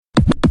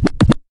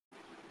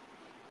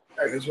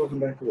All right, guys, welcome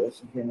back to the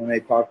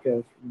MMA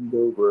podcast. We can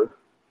go over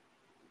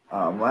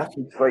last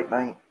week's fight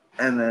night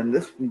and then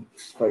this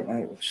week's fight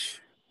night,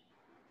 which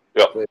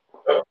Yep.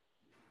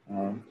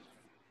 um,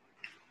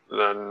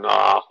 then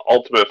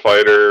Ultimate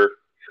Fighter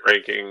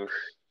rankings,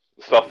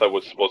 stuff that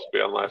was supposed to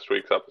be on last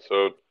week's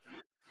episode.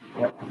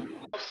 Yep.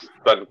 It's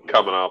been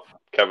coming up.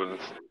 Kevin's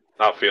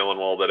not feeling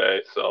well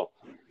today, so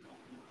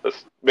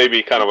this may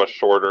be kind of a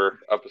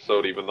shorter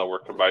episode, even though we're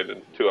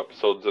combining two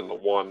episodes into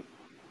one.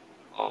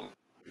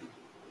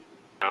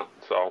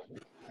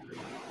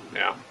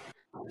 Yeah.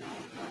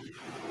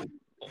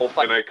 Whole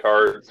fight night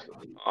cards,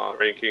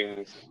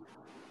 rankings.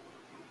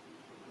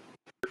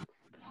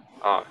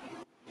 I'm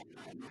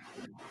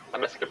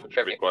gonna skip the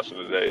trivia question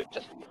today,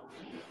 just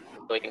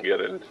so we can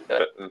get into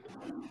it and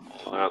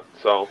all that.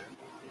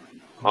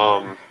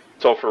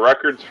 So for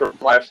records from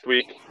last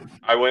week,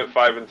 I went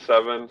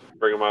 5-7,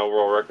 bringing my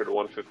overall record to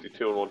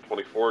 152 and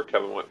 124.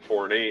 Kevin went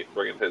 4-8,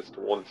 bringing his to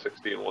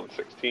 160 and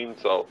 116.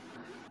 So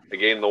I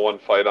gained the one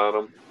fight on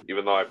him,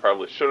 even though I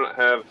probably shouldn't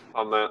have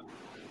on that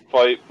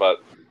fight, but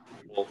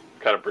we'll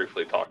kind of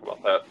briefly talk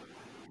about that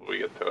when we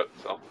get to it.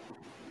 So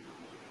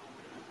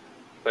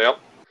yep.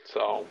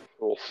 So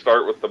we'll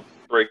start with the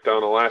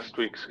breakdown of last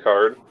week's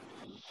card.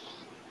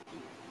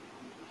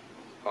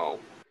 So,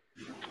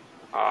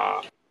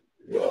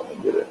 yeah, I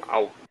did it.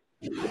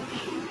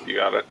 You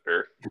got it.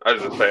 Or I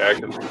was gonna say I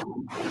can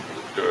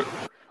do it.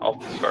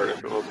 I'll start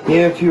if you want.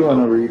 Yeah, if you want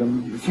to read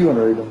them,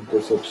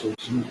 this episode.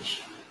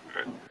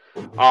 Right.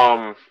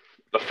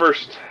 The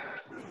first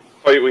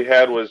fight we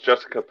had was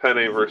Jessica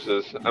Penne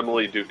versus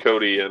Emily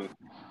Ducote, and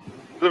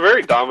it was a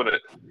very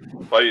dominant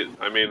fight.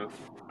 I mean,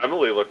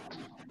 Emily looked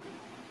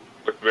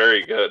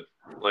very good.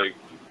 Like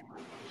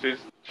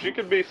she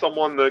could be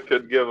someone that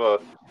could give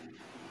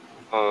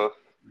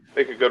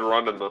make a good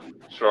run in the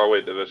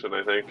strawweight division,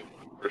 I think,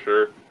 for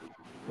sure.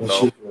 Yeah, so,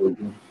 she's really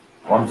good.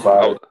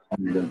 1-5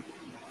 and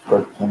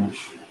quick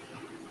finish.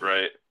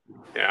 Right.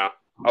 Yeah.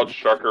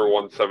 Outstruck her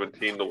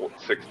 117 to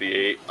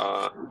 68,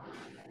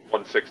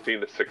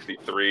 116 to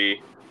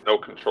 63. No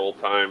control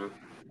time,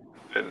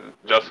 and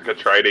Jessica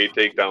tried 8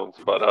 takedowns,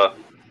 but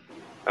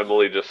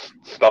Emily just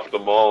stuffed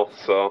them all.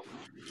 So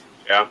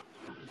yeah,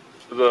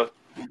 it was a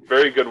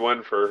very good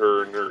win for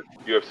her in her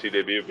UFC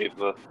debut, beating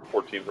the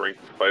 14th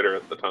ranked fighter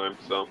at the time.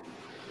 So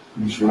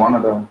she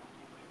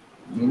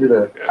needed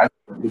a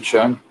good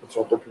shot. It's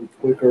up there pretty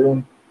quick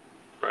early.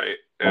 Right.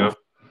 Yeah.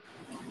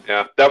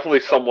 Yeah.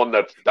 Definitely someone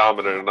that's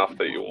dominant enough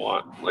that you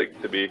want, like,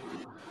 can be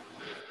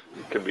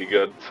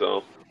good.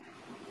 So.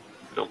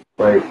 You know,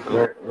 right.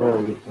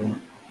 Very good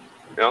point.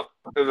 Yeah.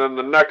 And then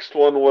the next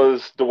one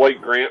was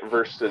Dwight Grant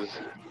versus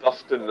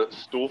Dustin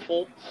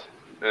Stufels,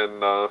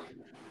 and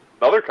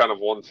another kind of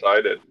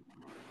one-sided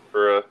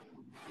for a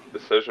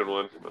decision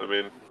win. I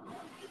mean,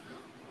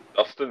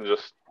 Dustin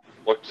just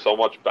looked so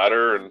much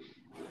better, and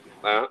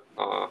that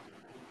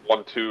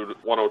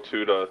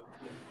 102 to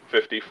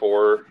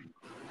 54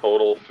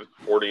 total,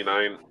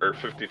 49 or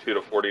 52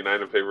 to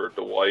 49 in favor of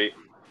Dwight.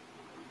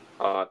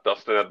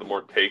 Dustin had the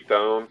more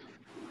takedown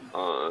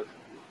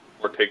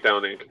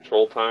and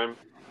control time.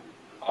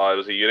 It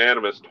was a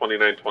unanimous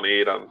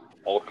 29-28 on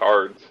all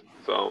cards.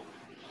 So,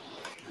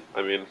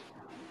 I mean,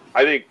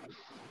 I think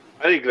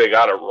they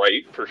got it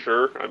right for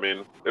sure. I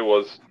mean, it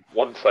was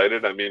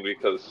one-sided. I mean,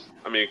 because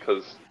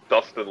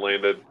Dustin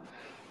landed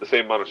the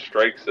same amount of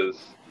strikes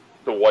as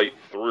Dwight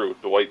threw.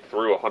 Dwight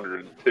threw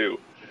 102.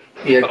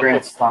 Yeah,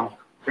 Grant stumped.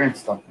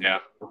 Yeah.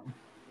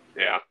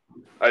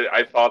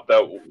 I thought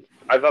that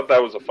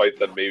was a fight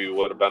that maybe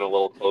would have been a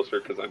little closer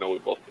because I know we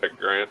both picked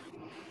Grant.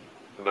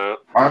 I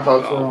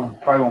thought so.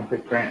 Probably won't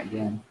pick Grant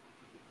again.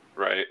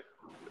 Right.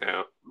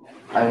 Yeah.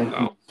 I think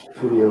he's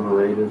pretty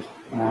overrated.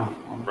 Yeah.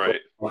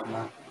 Right.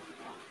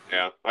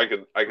 Yeah, I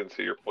can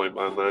see your point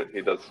on that.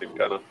 He does seem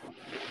kind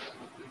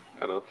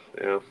of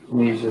yeah.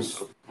 He's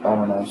just, I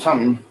don't know,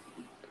 something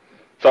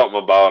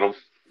about him.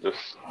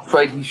 Just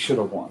fight he should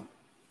have won.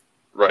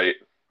 Right.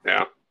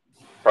 Yeah.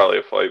 Probably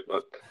a fight,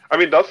 but I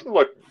mean, Dustin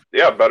looked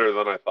better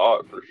than I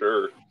thought for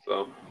sure.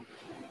 So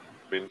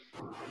I mean,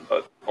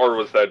 or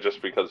was that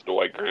just because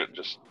Dwight Grant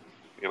just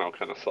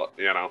kind of sucked?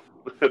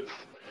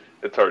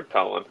 It's hard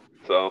telling.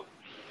 So,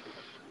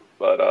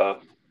 but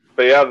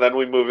yeah, then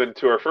we move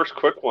into our first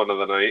quick one of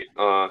the night.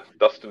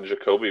 Dustin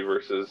Jacoby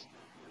versus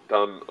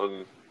Dan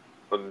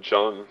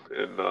Jung,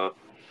 and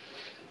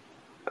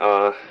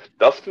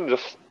Dustin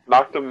just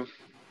knocked him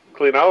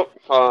clean out.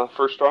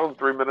 First round,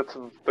 3 minutes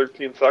and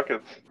 13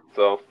 seconds.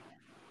 So,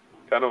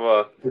 kind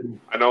of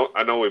I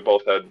know we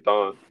both had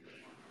Don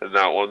in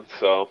that one.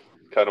 So,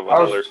 kind of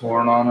another. I was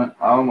torn on it.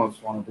 I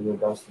almost wanted to go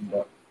Dustin,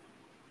 but.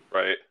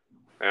 Right.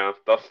 Yeah,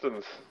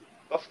 Dustin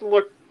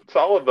looked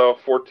solid though.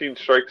 14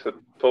 strikes,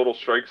 total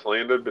strikes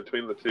landed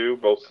between the two,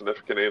 both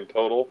significant and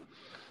total.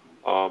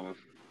 One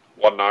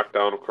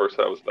knockdown, of course,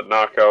 that was the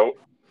knockout.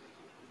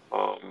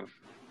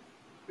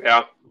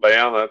 That's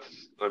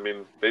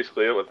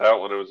basically it with that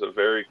one. It was a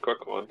very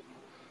quick one.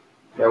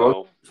 Yeah,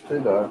 so, let's do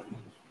that.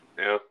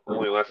 Yeah,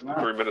 only lasted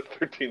 3 minutes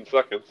 13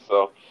 seconds.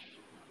 So,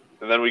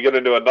 and then we get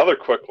into another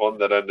quick one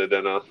that ended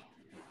in a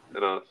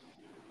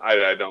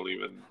I don't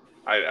even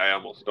I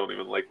almost don't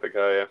even like the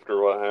guy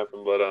after what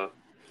happened, but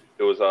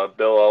it was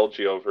Bill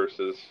Algeo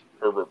versus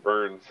Herbert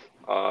Burns.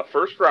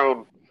 First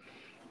round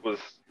was,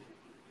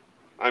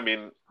 I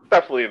mean,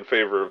 definitely in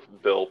favor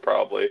of Bill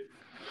probably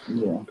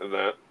Yeah. in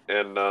that,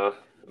 and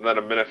then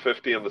a minute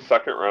 50 in the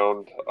second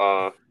round,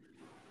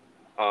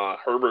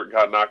 Herbert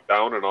got knocked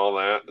down and all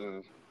that,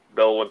 and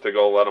Bill went to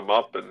go let him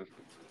up, and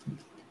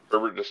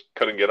Herbert just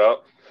couldn't get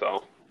up,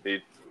 so he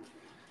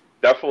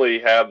definitely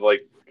had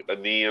like a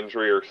knee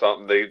injury or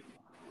something.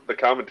 The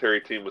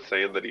commentary team was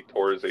saying that he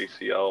tore his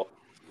ACL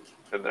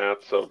and that,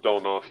 so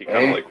don't know if he kind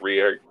of Hey, like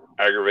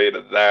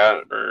re-aggravated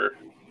that or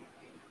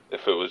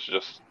if it was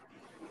just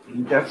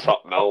he definitely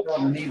something popped else.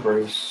 on a knee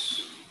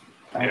brace.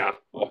 Yeah,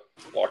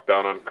 walked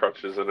down on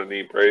crutches and a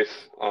knee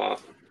brace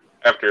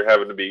after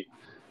having to be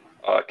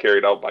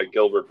carried out by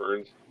Gilbert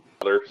Burns'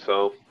 brother.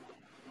 So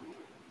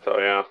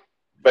yeah,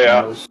 but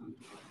yeah, Was,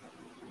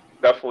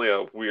 definitely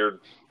a weird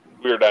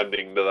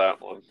ending to that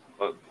one.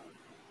 But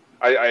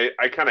I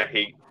kind of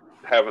hate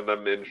having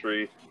them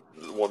injury,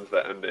 the ones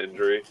that end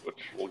injury, which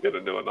we'll get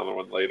into another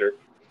one later.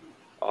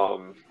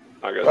 Not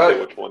gonna say but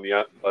which one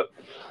yet, but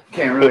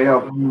can't really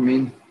help him. I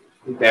mean,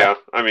 yeah,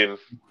 I mean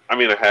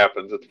it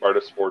happens. It's part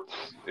of sports,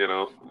 you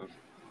know.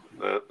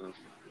 And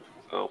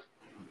so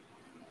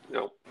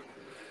you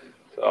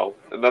know,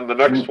 and then the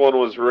next one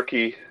was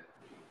Ricky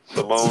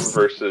Simone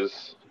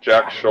versus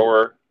Jack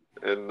Shore,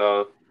 and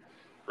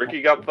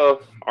Ricky got the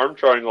arm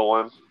triangle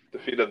one,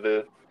 defeated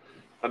the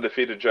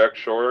undefeated Jack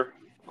Shore.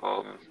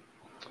 Um,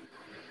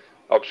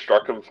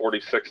 Outstruck him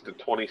 46 to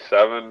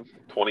 27,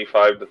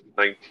 25 to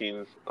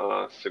 19,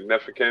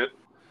 significant.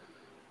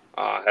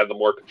 Had the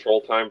more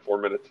control time, 4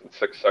 minutes and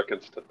 6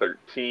 seconds to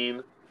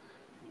 13.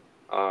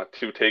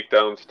 Two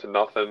takedowns to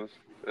nothing,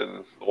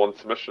 and one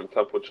submission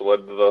attempt, which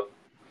led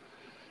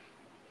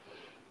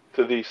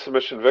to the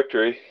submission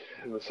victory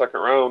in the second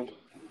round.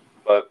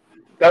 But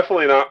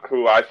definitely not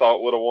who I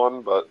thought would have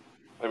won. But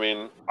I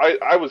mean,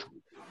 I was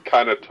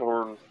kind of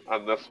torn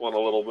on this one a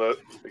little bit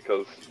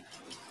because,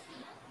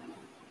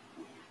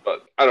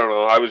 but I don't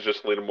know. I was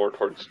just leaning more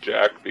towards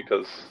Jack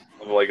because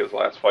of like his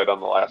last fight on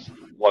the last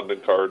London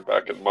card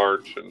back in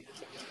March, and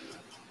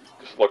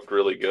just looked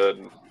really good.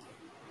 And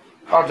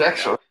oh,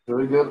 Jack's yeah,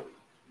 really good.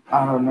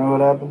 I don't know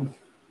what happened.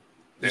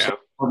 Just yeah,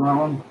 on that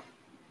one.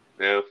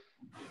 yeah,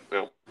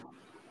 yeah,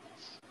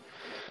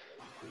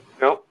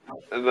 yeah.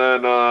 And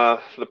then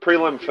the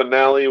prelim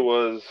finale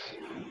was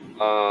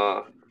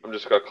I'm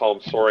just gonna call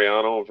him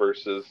Soriano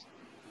versus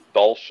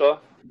Dalsha,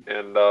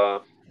 and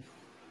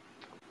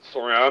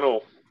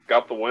Soriano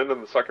got the win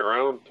in the second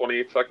round,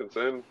 28 seconds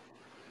in,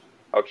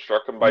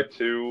 outstruck him by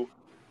two,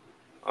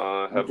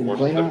 had Nothing to more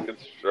clean up. significant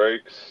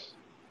strikes.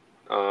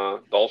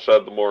 Dalsha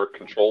had the more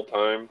control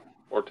time,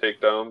 more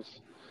takedowns,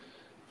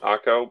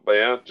 knockout, but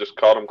yeah, just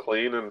caught him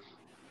clean in the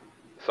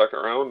second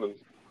round, and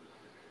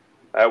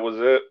that was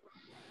it.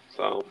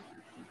 So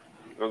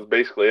that was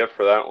basically it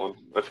for that one.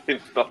 I mean,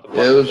 nothing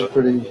Yeah, it much was a to,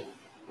 pretty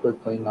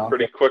quick clean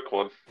pretty knockout. quick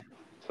one.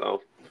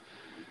 So,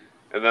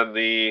 and then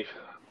the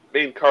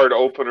main card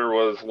opener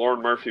was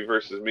Lauren Murphy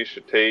versus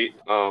Misha Tate.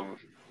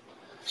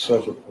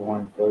 Such a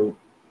boring fight.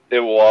 It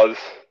was.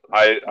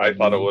 I I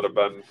thought it mean, would have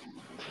been.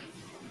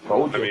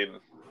 told I you. mean,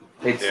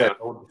 Hate to say yeah,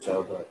 told you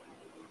so, but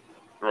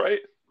right.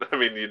 I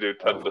mean, you do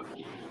tend to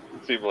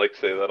seem like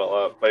say that a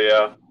lot, but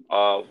yeah.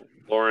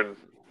 Lauren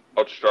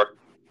outstruck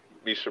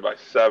Misha by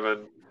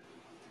seven.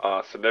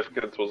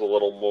 Significance was a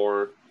little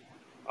more.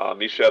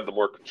 Misha had the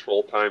more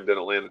control time,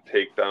 didn't land a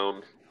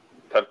takedown,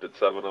 attempted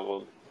seven of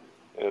them,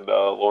 and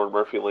Lauren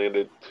Murphy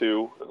landed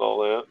two and all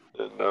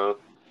that.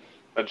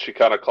 And she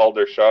kind of called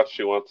her shot.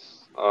 She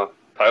wants a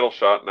title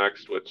shot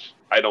next, which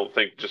I don't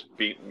think just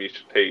beating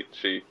Misha Tate.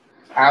 She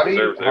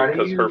deserves it how do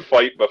because her you?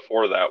 fight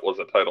before that was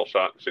a title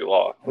shot and she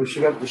lost. Well,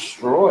 she got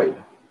destroyed.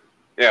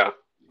 Yeah.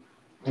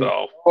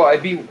 So Well, I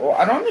beat. Well,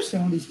 I don't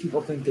understand why these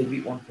people think they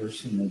beat one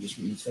person. They just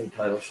mean say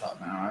title shot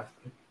now.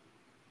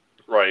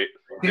 right.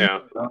 Yeah.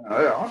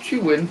 Why don't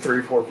you win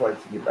 3, 4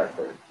 fights to get back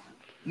there?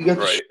 You got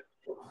the. Right.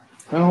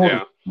 I don't hold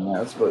Yeah. it.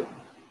 Yes, but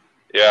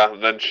Yeah.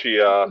 And then she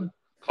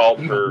called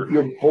her.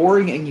 you're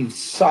boring and you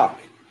suck.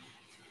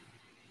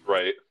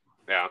 Right.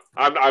 Yeah.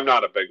 I'm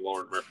not a big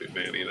Lauren Murphy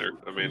fan either.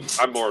 I mean,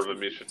 I'm more of a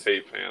Misha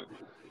Tate fan,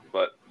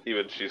 but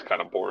even she's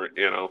kind of boring.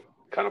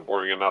 Kind of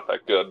boring and not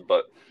that good.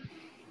 But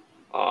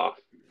uh,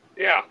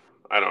 yeah.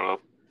 I don't know.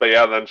 But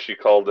yeah, then she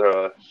called.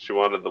 She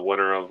wanted the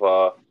winner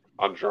of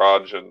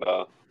Andrade and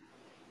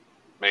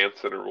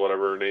Manson or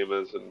whatever her name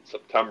is in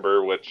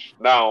September. Which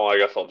now I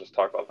guess I'll just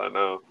talk about that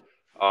now.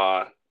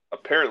 Uh,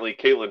 Apparently,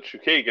 Caitlin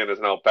Chukagian is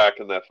now back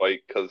in that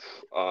fight because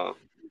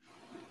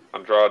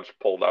Andrade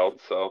pulled out.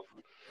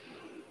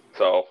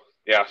 So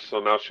yeah, so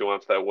now she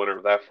wants that winner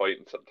of that fight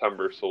in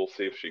September. So we'll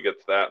see if she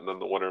gets that, and then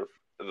the winner,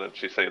 and then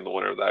she's saying the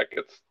winner of that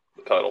gets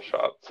the title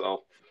shot.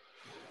 So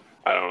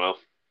I don't know.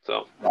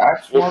 So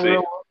That's we'll more see.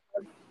 real.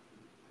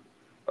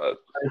 But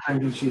I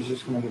think she's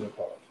just gonna get a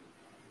call.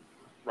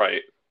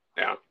 right,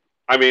 yeah.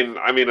 I mean,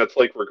 it's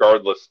like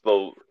regardless,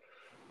 the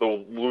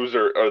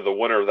loser or the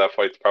winner of that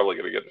fight's probably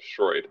going to get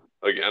destroyed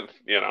again.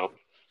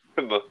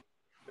 in the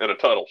in a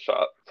title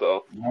shot.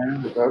 So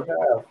And it does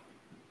have.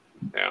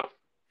 yeah.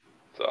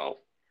 So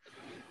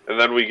and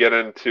then we get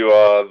into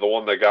the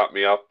one that got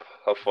me up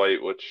a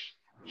fight, which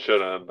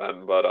shouldn't have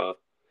been, but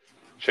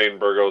Shane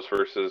Burgos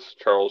versus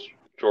Charles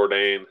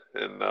Jourdain,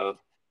 and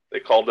they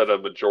called it a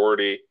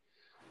majority.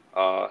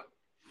 Uh,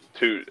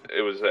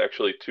 it was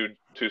actually two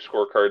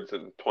scorecards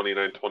in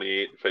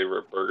 29-28 in favor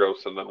of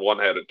Burgos, and then one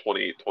had a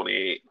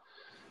 28-28.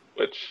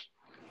 Which,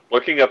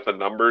 looking at the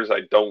numbers,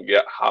 I don't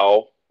get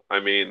how. I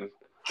mean,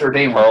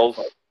 Jourdain won that Charles,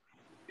 fight.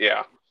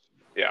 yeah,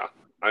 yeah.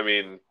 I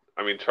mean,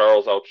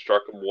 Charles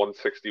outstruck him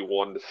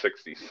 161 to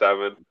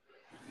 67,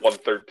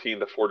 113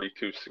 to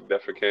 42,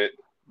 significant.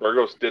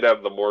 Burgos did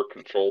have the more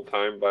control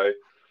time by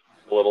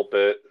a little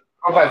bit.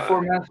 Oh, by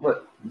 4 minutes,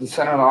 but the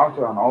center of the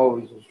octagon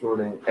always was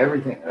Jourdain.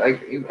 Everything,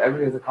 like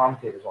every of the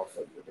commentators all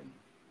said Jourdain.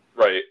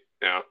 Right.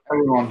 Yeah.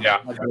 Everyone Yeah.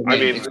 had I Jourdain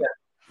mean, except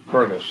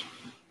Burgos.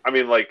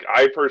 like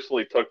I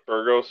personally took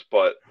Burgos,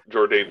 but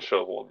Jourdain should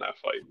have won that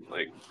fight.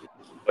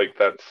 Like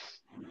that's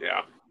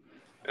yeah.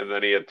 And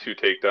then he had two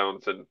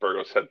takedowns, and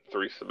Burgos had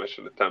three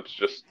submission attempts.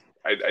 Just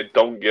I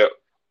don't get.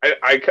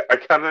 I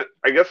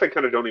guess I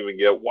kind of don't even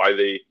get why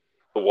the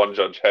one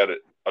judge had it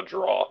a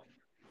draw.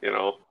 You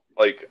know,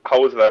 like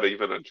how is that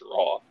even a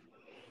draw?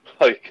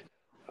 Like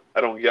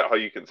I don't get how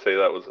you can say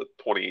that was a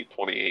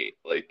 28-28.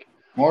 Like,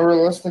 More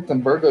realistic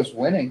than Burgos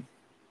winning.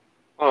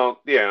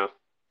 yeah,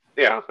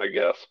 yeah, I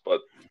guess,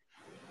 but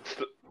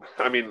st-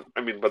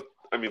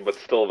 but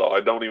still though,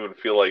 I don't even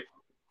feel like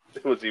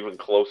it was even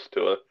close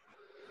to a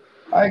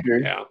I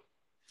agree. yeah.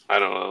 I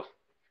don't know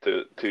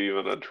to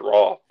even a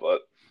draw,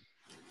 but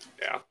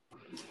yeah.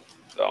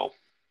 So,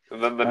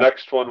 and then the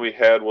next one we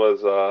had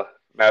was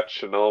Matt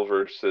Chanel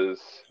versus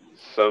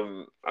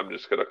some. I'm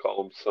just gonna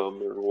call him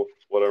some or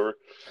whatever.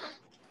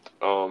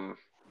 Um,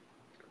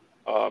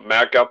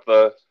 Matt got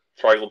the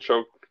triangle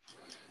choke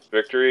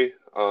victory,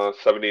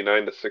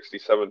 79 to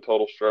 67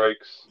 total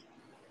strikes.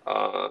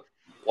 Uh,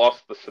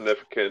 lost the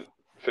significant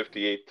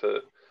 58 to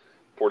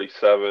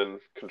 47.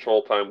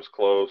 Control time was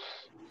close.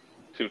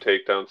 Two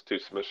takedowns, two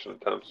submission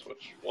attempts,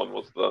 which one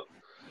was the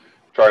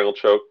triangle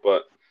choke.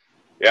 But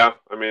yeah,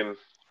 I mean,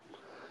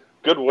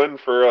 good win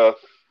for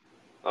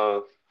a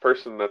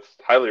person that's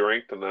highly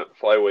ranked in that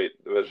flyweight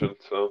division.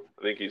 So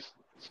I think he's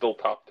still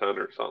top 10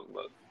 or something.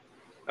 But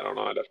I don't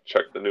know. I'd have to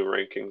check the new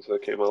rankings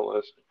that came out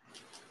last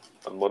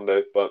on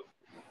Monday. But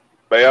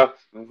yeah,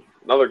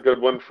 another good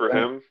win for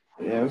him.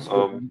 Yeah, it was a good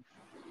one.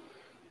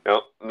 Yeah,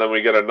 and then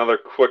we get another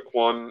quick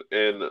one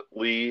in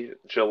Lee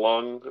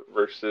Jilung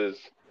versus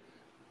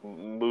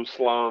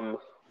Muslim.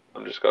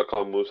 I'm just gonna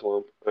call him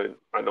Muslim.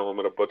 I know I'm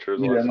gonna butcher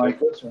his You didn't last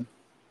like name. this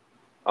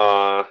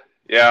one.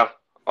 Yeah.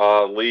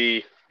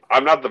 Lee.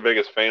 I'm not the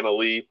biggest fan of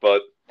Lee,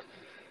 but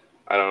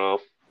I don't know.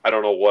 I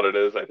don't know what it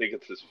is. I think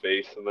it's his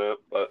face and that,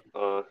 but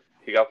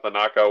he got the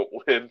knockout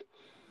win.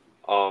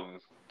 Um,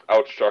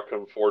 outstruck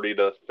him 40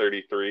 to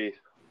 33,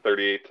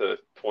 38 to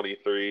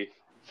 23.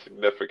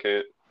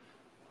 Significant.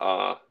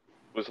 Uh,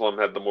 Muslim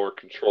had the more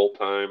control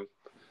time,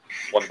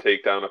 one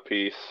takedown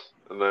apiece,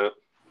 and that,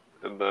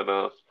 and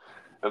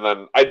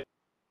then I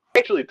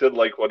actually did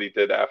like what he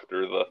did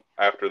after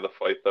the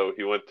fight though.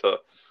 He went to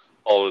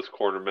all his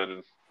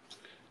cornermen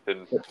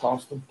and It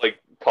tossed him. like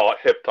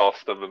hip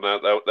tossed him, and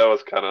that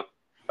was kind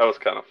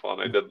of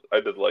fun. I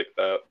did like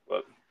that,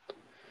 but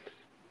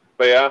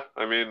yeah,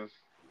 I mean,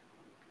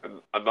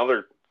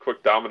 another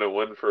quick dominant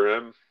win for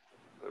him.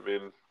 I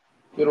mean,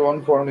 Good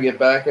one for him to get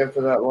back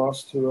after that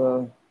loss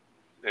to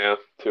yeah,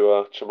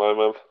 to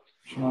Chimaev,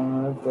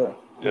 Shimano.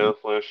 yeah,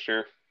 last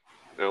year.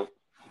 Yep,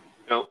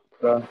 yep,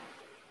 Uh,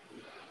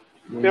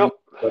 yep,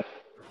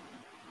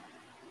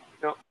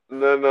 yep.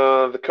 And then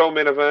the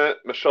co-main event: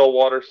 Michelle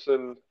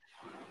Waterson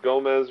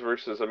Gomez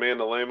versus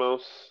Amanda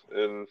Lemos,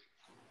 and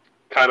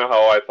kind of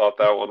how I thought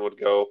that one would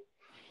go.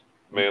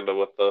 Amanda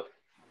with the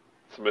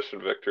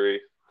submission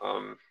victory.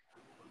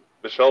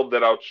 Michelle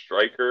did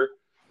outstrike her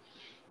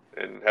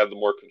and had the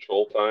more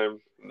control time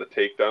in the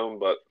takedown,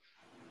 but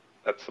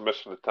that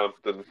submission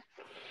attempt and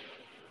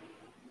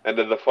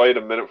ended the fight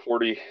a minute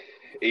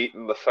 48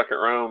 in the second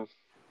round.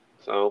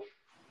 So,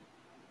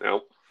 yeah.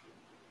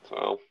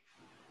 So,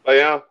 but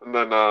yeah, and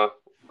then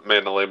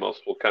Amanda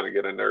Lemos will kind of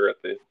get in there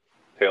at the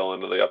tail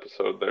end of the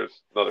episode.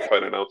 There's another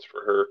fight announced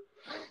for her.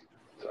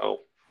 So,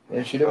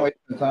 yeah, she didn't waste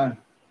the time.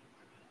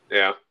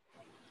 yeah.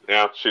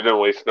 Yeah, she didn't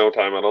waste no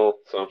time at all.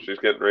 So she's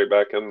getting right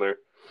back in there.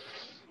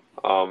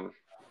 And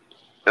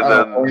I don't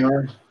then blame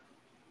her.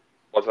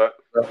 what's that?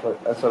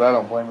 That's what I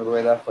don't blame her the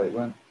way that fight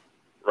went.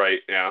 Right,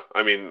 yeah.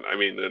 I mean,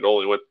 it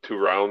only went 2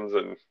 rounds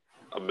and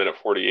a minute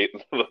 48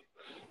 in the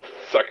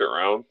second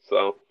round.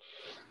 So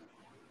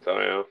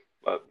yeah.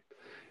 But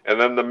and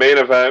then the main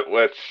event,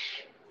 which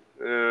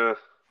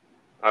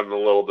I'm a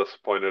little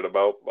disappointed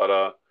about,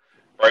 but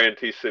Brian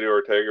T. City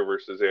Ortega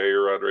versus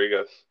Yair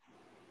Rodriguez.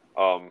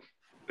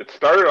 It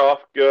started off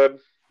good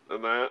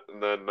and that,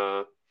 and then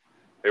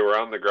they were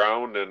on the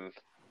ground and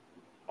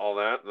all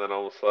that, and then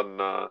all of a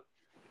sudden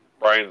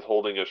Brian's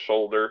holding his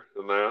shoulder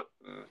and that,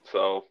 and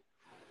so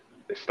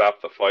they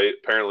stopped the fight.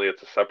 Apparently,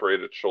 it's a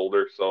separated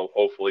shoulder, so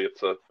hopefully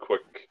it's a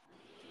quick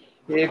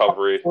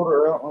recovery.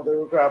 Out while they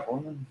were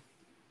grappling.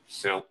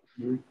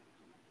 You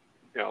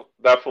know,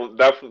 definitely.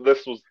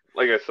 This was,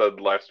 like I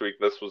said last week,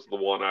 this was the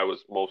one I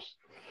was most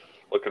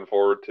looking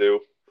forward to,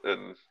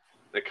 and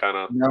it kind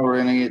of. Now we're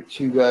gonna get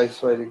two guys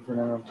fighting for an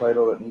interim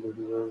title that neither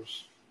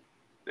deserves.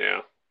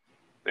 Yeah,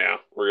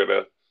 we're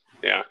gonna.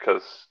 Yeah,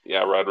 because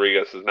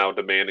Rodriguez is now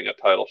demanding a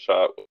title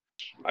shot,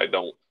 which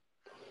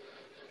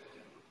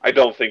I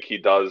don't think he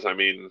does. I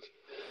mean,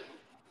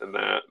 and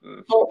that.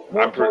 And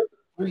I'm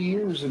 3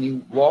 years and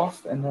he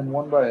lost and then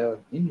won by an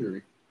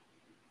injury.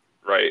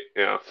 Right.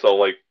 Yeah.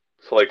 So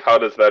how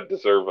does that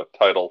deserve a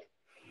title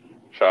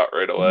shot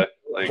right away?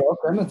 Like, Josh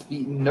Emmett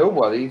beaten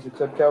nobody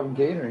except Calvin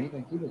Kattar, and he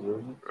thinks he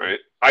deserves it. Right.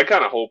 I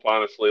kind of hope,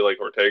 honestly, like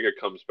Ortega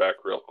comes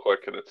back real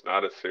quick and it's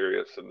not as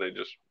serious, and they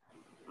just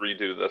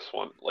redo this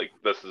one. Like,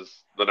 this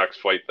is the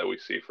next fight that we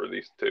see for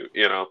these two.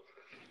 You know,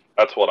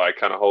 that's what I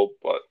kind of hope,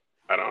 but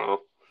I don't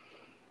know.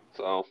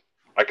 So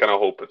I kind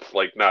of hope it's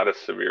like not as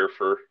severe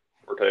for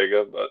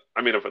Ortega, but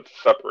I mean, if it's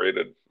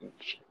separated,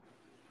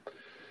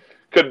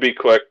 could be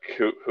quick.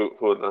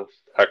 Who in the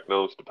heck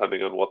knows?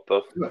 Depending on what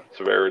the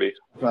severity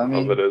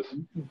of it is.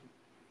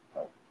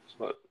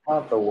 But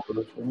not the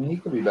worst. I mean, he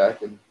could be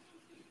back in.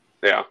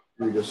 Yeah,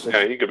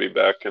 he could be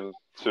back in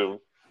soon.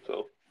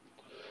 So,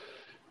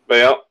 but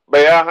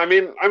yeah. I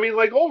mean,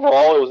 like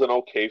overall, it was an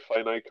okay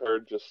fight night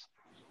card. Just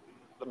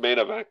the main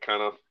event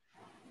kind of,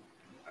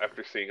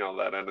 after seeing how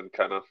that ended,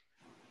 kind of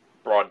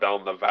brought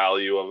down the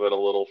value of it a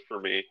little for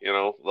me. You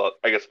know,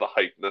 I guess the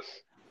hypeness,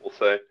 we'll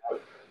say.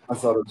 I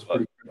thought it was a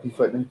pretty crappy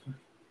fight night.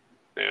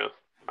 Yeah,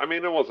 I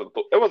mean, it wasn't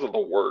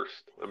the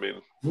worst. I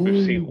mean,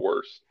 we've seen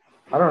worse.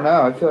 I don't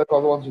know. I feel like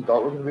all the ones we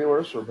thought were going to be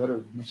worse were better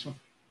than this one.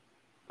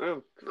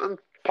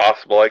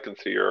 Possible. I can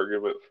see your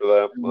argument for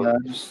that. Yeah,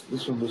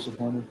 this one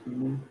disappointed for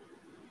me.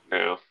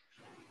 Yeah.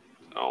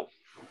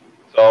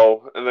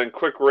 So, and then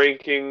quick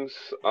rankings.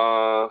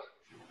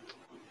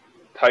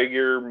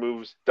 Tiger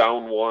moves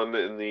down 1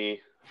 in the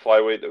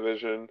flyweight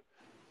division.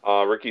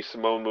 Ricky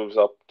Simone moves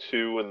up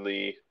 2 in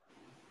the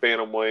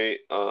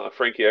bantamweight.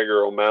 Frankie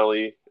Edgar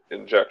O'Malley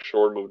and Jack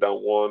Shore move down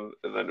 1,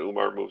 and then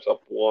Umar moves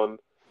up 1.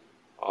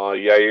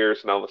 Yair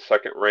is now the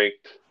second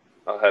ranked,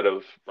 ahead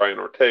of Brian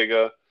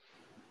Ortega.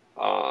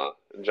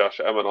 And Josh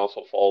Emmett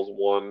also falls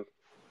 1.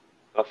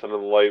 Nothing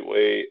in the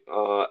lightweight.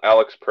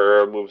 Alex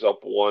Pereira moves up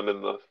 1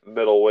 in the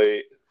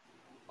middleweight.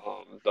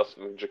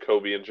 Dustin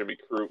Jacoby and Jimmy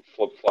Crute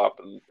flip-flop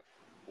in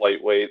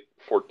lightweight,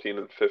 14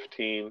 and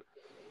 15.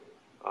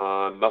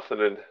 Nothing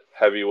in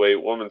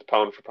heavyweight. Women's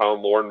pound for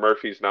pound. Lauren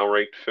Murphy's now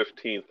ranked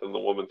 15th in the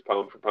women's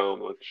pound for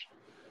pound, which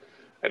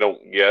I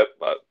don't get,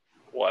 but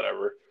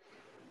whatever.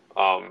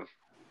 And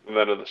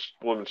then in the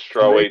women's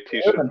strawweight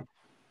Tisha.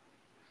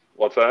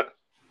 What's that?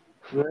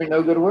 There ain't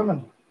no good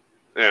women.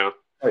 Yeah.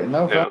 Right,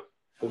 no, yeah.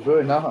 There's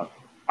really not.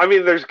 I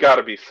mean, there's got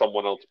to be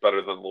someone else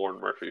better than Lauren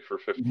Murphy for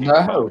 15.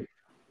 No,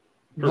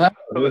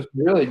 there's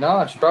really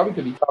not. She probably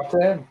could be top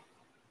 10.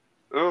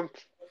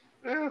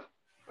 Yeah.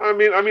 I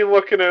mean,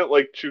 looking at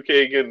like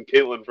Chukagan,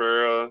 Caitlin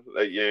Vera,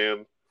 that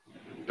Yan,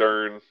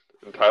 Dern,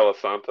 and Tyler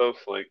Santos,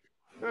 like,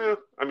 I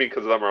mean,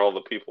 because them are all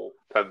the people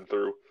 10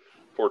 through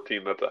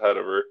 14 that's ahead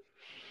of her.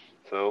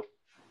 So,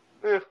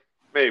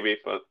 maybe,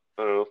 but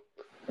I don't know.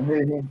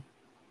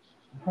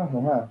 I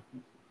don't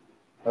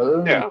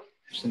know. Yeah.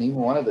 And even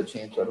one of the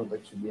champs, I don't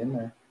think should be in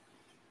there.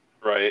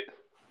 Right.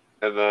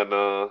 And then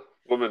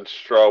women's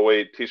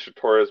strawweight, Tisha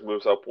Torres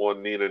moves up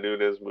 1, Nina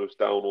Nunes moves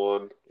down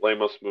 1,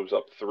 Lemos moves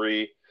up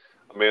 3,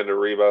 Amanda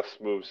Ribas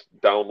moves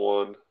down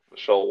 1,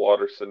 Michelle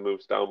Watterson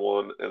moves down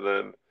 1, and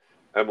then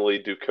Emily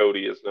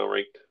Ducote is now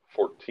ranked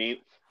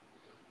 14th.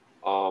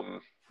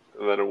 And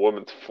then in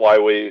women's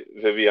flyweight,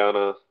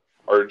 Viviana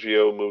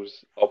Argio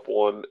moves up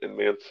 1, and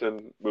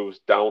Manson moves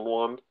down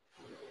 1.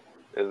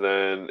 And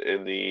then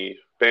in the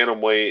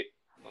bantamweight,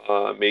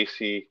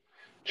 Macy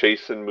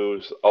Chasen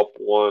moves up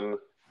 1,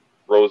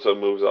 Rosa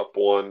moves up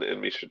 1,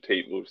 and Misha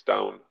Tate moves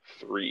down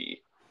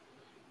 3.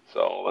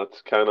 So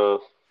that's kind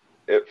of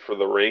it for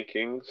the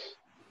rankings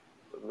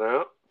and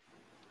that.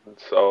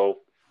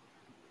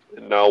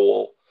 And now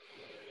we'll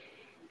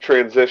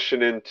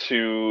transition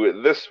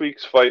into this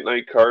week's Fight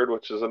Night card,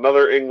 which is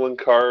another England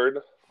card.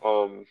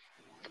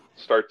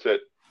 Starts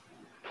at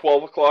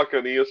 12 o'clock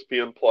on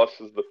ESPN Plus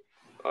is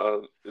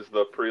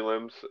the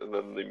prelims, and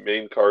then the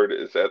main card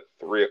is at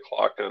 3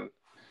 o'clock on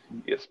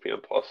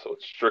ESPN Plus. So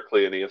it's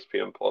strictly an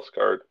ESPN Plus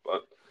card,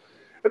 but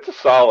it's a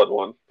solid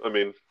one. I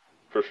mean,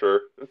 for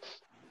sure,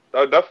 it's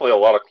definitely a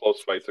lot of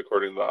close fights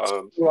according to the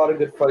odds. A lot of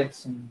good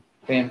fights and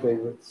fan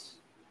favorites.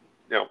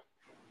 Yeah.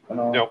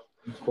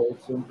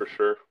 For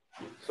sure.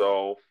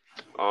 So,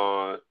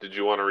 did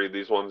you want to read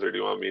these ones, or do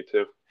you want me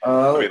to?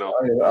 I'll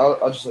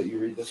just let you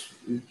read this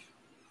week.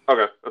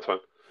 Okay, that's fine.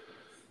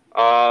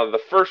 The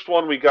first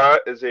one we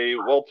got is a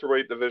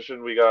welterweight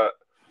division. We got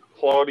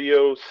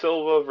Claudio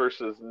Silva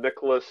versus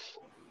Nicholas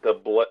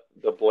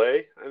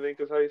Deblay, I think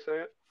is how you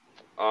say it.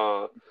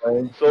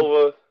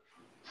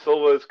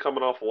 Silva is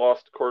coming off a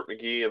loss to Court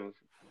McGee in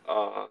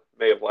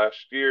May of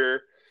last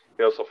year.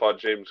 He also fought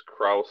James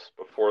Krause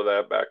before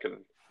that back in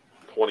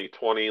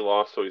 2020,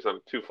 lost, so he's on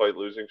a 2-fight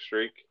losing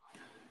streak.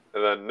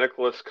 And then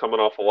Nicholas coming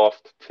off a loss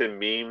to Tim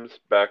Means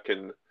back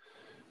in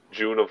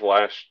June of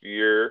last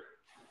year.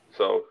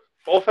 So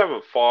both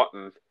haven't fought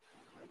in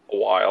a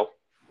while.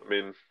 I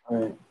mean,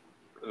 Right.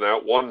 and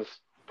that one's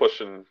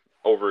pushing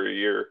over a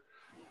year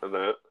and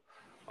that.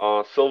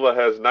 Silva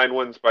has 9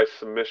 wins by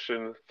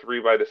submission, 3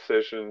 by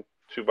decision,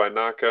 2 by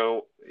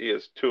knockout. He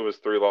has 2 of his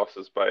 3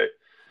 losses by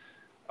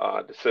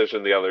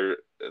decision. The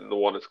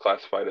one is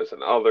classified as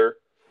an other.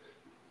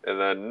 And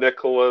then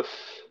Nicholas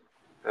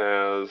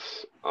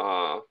has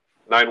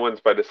 9 wins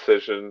by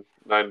decision,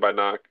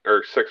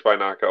 6 by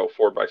knockout,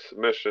 4 by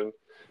submission,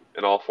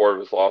 and all 4 of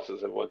his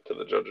losses have went to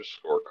the judges'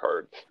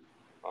 scorecards.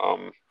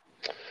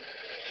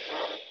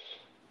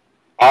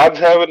 Odds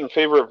have it in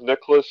favor of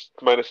Nicholas,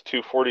 minus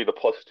 240 to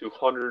plus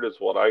 200 is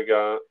what I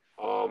got.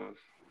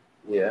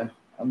 Yeah,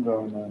 I'm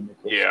going Nicholas.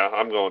 Yeah,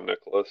 I'm going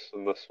Nicholas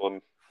in this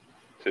one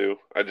too.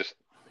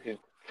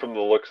 From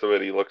the looks of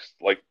it, he looks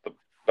like the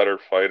better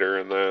fighter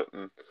in that,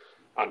 and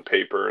on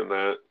paper and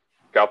that.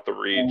 Got the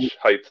reach,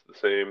 height's the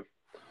same.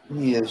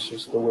 He is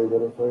just a way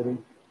better fighter.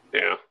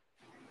 Yeah.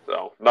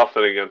 So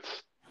nothing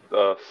against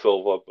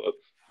Silva, but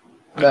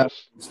That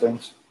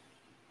stinks.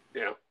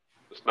 Yeah,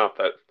 it's not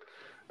that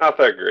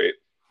great.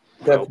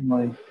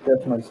 Definitely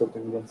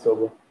something against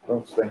Silva.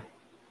 Don't stink.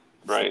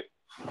 Right.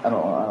 I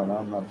don't know.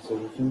 I'm not a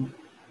Silva fan.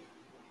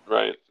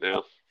 Right.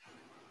 Yeah.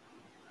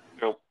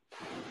 Yep.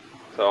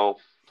 So,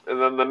 and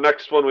then the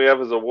next one we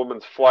have is a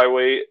women's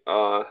flyweight.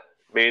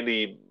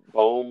 Mandy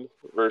Bohm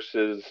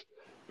versus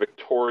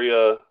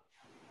Victoria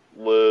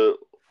Leonardo.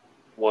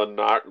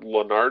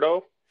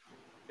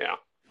 Yeah.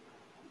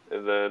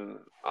 And then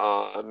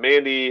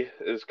Mandy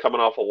is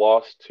coming off a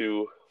loss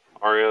to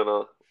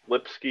Ariana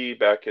Lipsky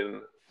back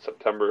in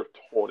September of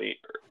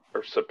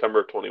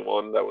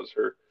 21. That was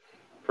her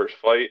first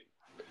fight.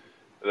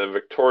 And then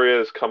Victoria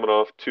is coming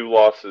off 2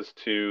 losses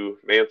to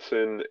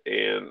Manson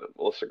and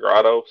Melissa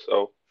Grotto.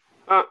 So,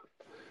 I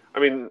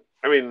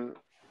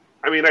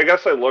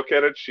guess I look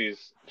at it. She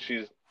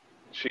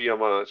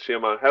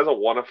hasn't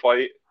won a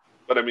fight,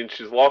 but I mean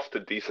she's lost to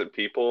decent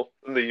people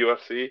in the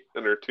UFC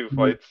in her 2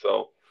 fights.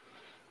 So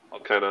I'll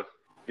kind of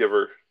give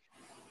her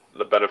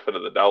the benefit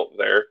of the doubt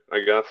there, I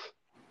guess.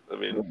 I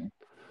mean,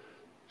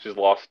 she's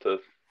lost to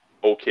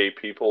okay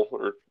people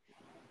or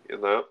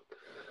in that.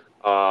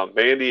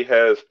 Mandy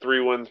has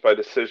 3 wins by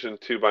decision,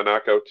 2 by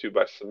knockout, 2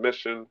 by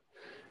submission,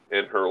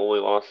 and her only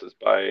loss is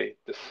by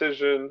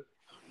decision.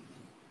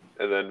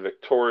 And then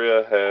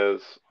Victoria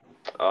has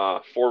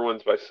 4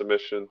 wins by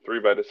submission, 3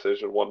 by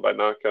decision, 1 by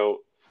knockout,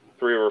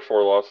 3 of her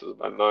 4 losses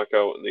by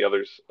knockout, and the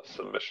other's a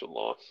submission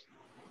loss.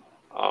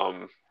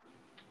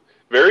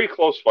 Very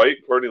close fight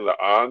according to the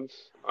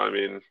odds. I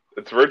mean,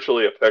 it's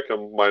virtually a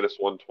pick'em, minus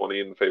 120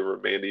 in favor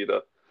of Mandy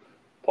to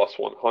plus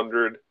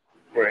 100.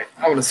 Right.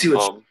 I want to see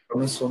what's on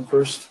this one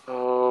first.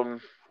 Let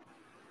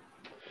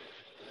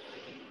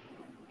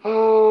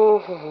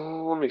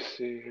me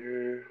see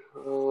here.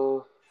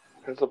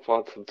 Hasn't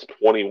fought since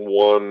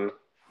 21. It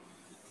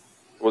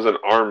was an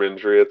arm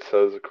injury, it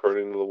says,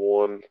 according to the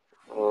one.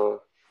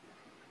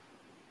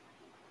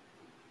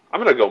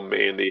 I'm going to go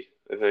Mandy,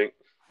 I think.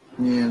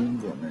 Yeah, I'm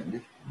going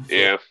Mandy.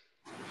 Yeah.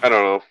 I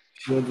don't know.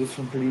 Should this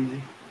one pretty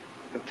easy?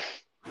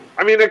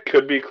 It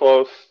could be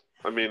close.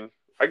 I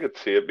could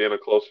see it being a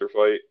closer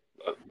fight,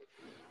 but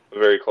a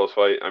very close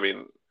fight. Like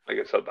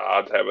I said, the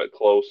odds have it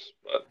close,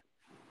 but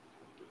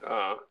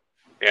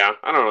yeah,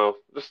 I don't know.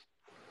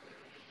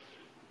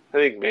 I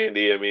think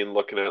Mandy.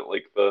 Looking at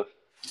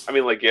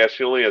yeah,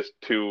 she only has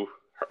 2.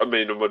 A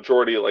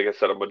majority, like I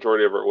said, a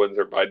majority of her wins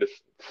are by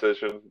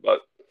decision,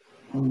 but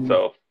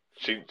so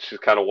she's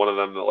kind of one of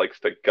them that likes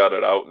to gut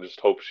it out and just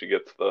hope she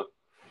gets the.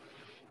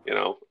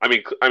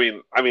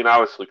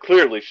 Obviously,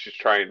 clearly she's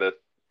trying to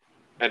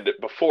end it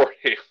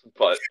beforehand,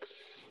 but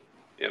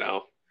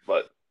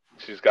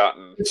she's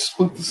gotten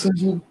split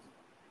decision.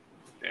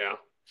 Yeah.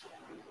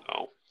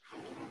 So,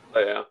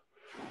 yeah.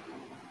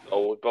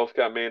 So we both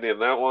got Mandy in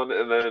that one,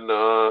 and then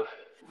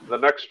the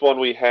next one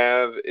we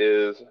have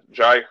is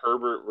Jai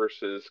Herbert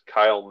versus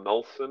Kyle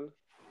Nelson,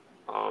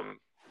 in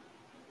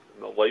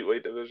the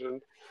lightweight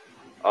division.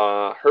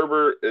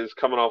 Herbert is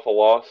coming off a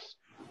loss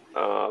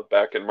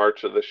back in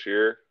March of this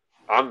year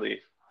on the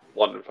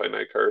London Fight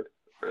Night card,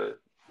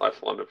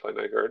 last London Fight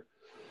Night card.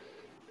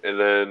 And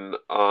then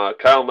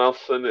Kyle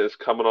Nelson is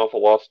coming off a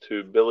loss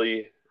to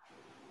Billy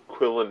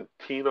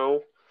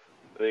Quilentino,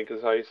 I think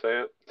is how you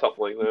say it,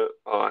 something like that.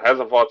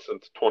 Hasn't fought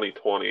since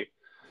 2020.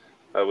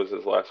 That was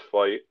his last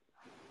fight.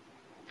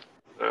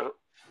 Yeah.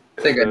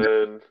 I think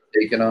I'm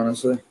taken,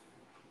 honestly.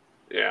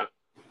 Yeah.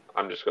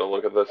 I'm just going to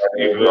look at this.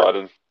 You can go ahead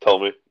and tell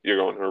me. You're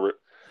going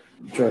Herbert.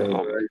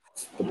 The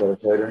better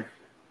fighter.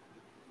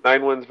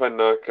 9 wins by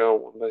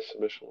knockout, 1 by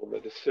submission, 1 by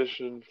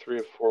decision, 3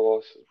 of 4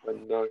 losses by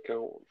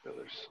knockout, 1 by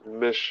other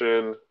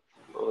submission.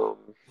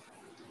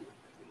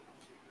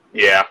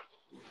 Yeah.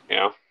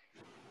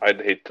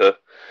 I'd hate to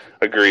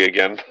agree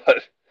again,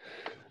 but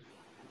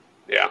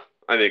yeah,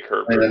 I think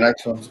Herbert. And the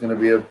next one's going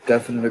to be a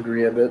definite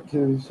agree, I bet,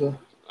 too. So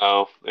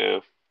Oh,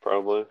 yeah,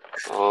 probably.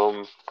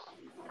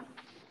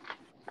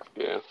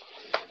 Yeah.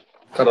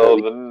 So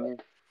the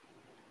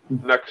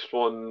next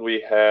one we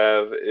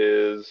have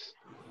is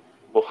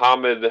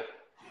Muhammad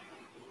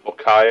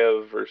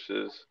Mokaev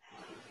versus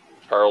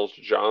Charles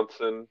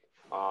Johnson.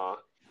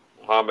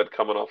 Muhammad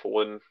coming off a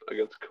win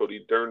against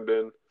Cody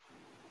Durden,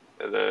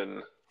 and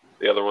then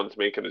the other one's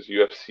making his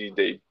UFC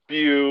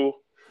debut.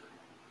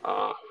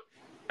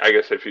 I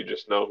guess if you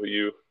just know who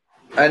you.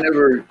 I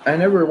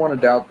never want to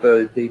doubt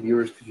the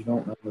debuters because you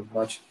don't know as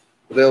much.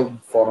 But they'll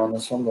fall on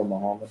this one,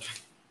 Muhammad.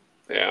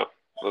 Yeah,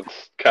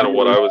 that's kind of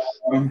what I was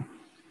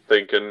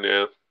thinking.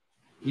 Yeah.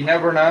 You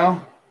never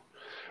know.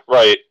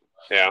 Right.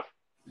 Yeah.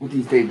 With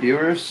these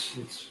debuters,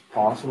 it's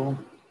possible.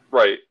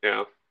 Right.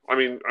 Yeah.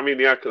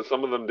 Yeah, because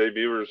some of them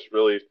debuters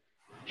really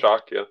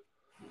shock you.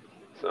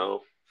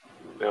 So,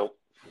 yeah.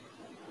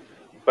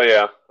 But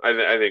yeah,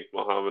 I think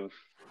Muhammad.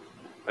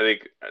 The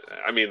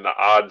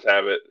odds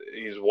have it.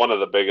 He's one of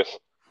the biggest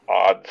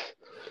odds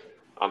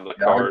on the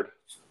card.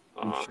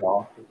 I'm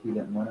shocked if he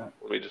didn't win it.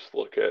 Let me just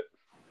look at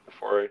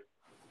before I.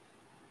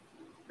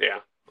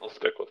 Yeah, I'll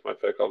stick with my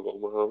pick. I'll go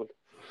Muhammad.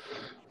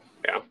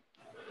 Yeah,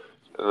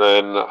 and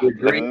then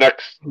the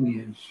next.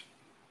 Continues.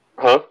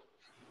 Huh?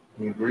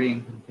 The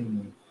agreeing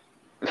continues.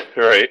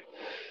 Right.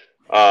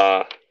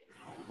 The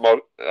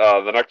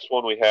next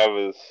one we have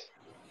is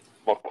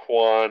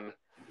Makwan.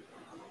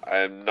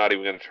 I'm not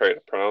even going to try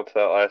to pronounce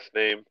that last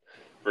name.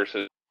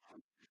 Versus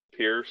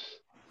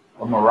Pierce.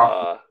 A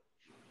Moroccan.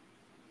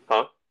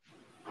 Huh?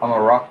 A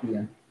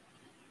Moroccan.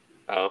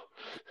 Oh.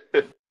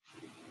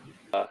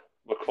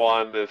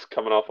 Makwan is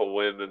coming off a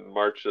win in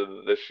March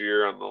of this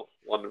year on the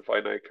London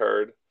Fight Night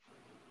card.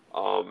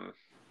 And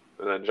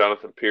then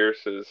Jonathan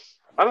Pierce is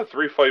on a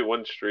 3-fight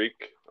win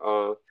streak.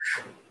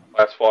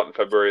 Last fought in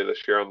February of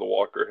this year on the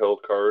Walker Hill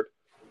card.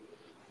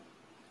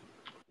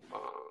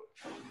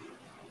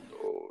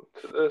 Go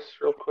to this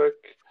real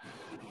quick.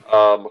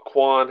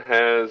 Makwan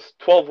has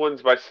 12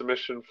 wins by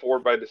submission, 4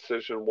 by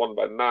decision, 1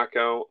 by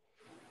knockout.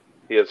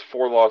 He has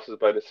 4 losses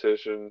by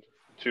decision,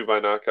 2 by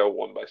knockout,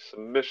 1 by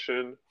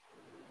submission.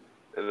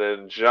 And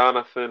then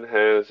Jonathan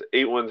has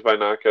 8 wins by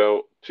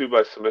knockout, 2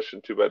 by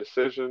submission, 2 by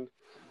decision,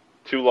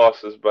 2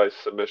 losses by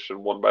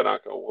submission, 1 by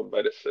knockout, 1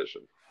 by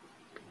decision.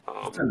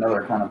 That's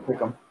another kind of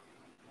pick 'em.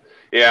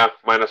 Yeah,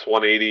 minus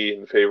 180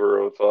 in favor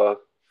of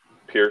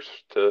Pierce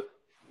to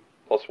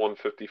plus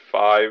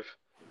 155.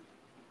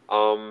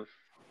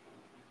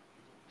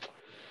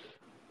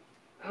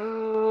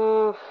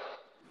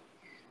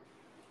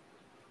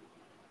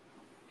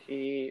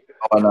 He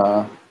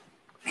on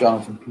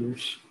Jonathan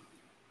Pierce.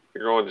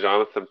 You're going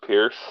Jonathan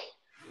Pierce?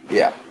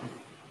 Yeah.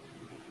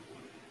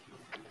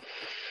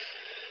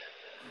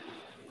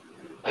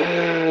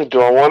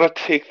 Do I want to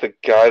take the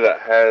guy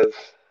that has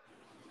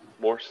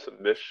more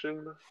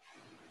submission?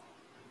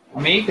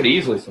 I mean, he could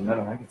easily submit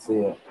him. I can see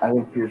it. I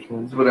think Pierce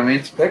wins, but I mean,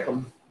 it's pick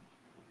him.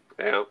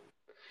 Yeah.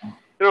 You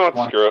know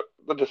what? Screw it.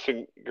 I'm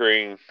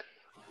disagreeing.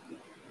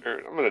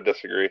 I'm going to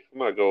disagree. I'm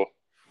going to go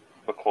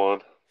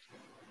Makwan.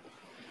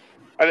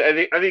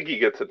 I think he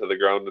gets it to the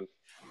ground and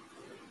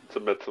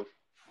submits him.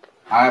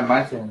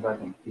 My thing is, I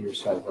think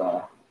Pierce has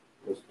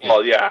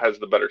well, yeah, has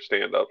the better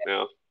stand up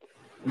now.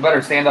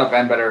 Better stand up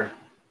and better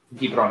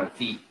keep it on his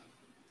feet.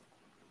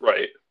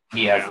 Right.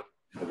 He has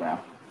the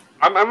ground.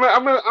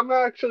 I'm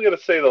actually gonna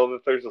say though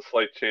that there's a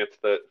slight chance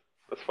that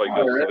this fight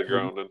goes to the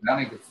ground and now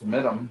he could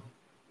submit him.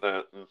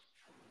 Yeah,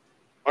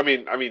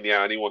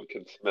 anyone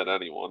can submit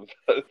anyone.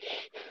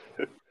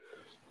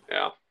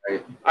 Yeah.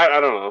 Right.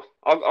 I don't know.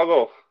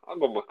 I'll go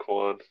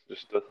Makwan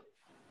just to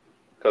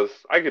because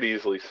I could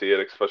easily see it,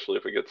 especially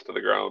if it gets to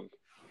the ground.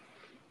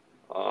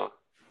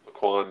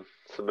 Makwan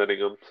submitting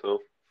him,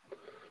 so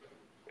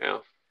yeah.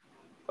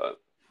 But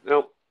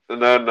nope. And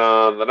then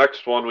the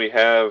next one we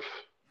have,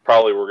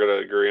 probably we're gonna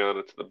agree on.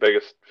 It's the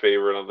biggest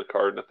favorite on the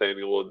card: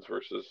 Nathaniel Woods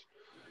versus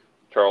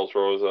Charles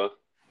Rosa.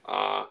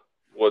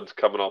 Woods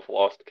coming off a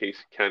loss to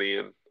Casey Kenny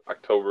in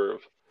October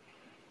of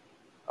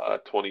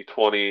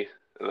 2020,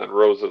 and then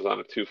Rosa's on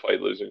a 2-fight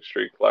losing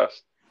streak.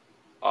 Last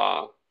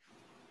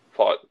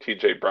fought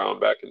T.J. Brown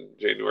back in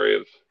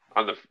January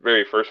on the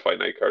very first fight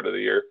night card of the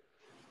year,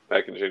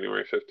 back in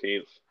January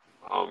 15th.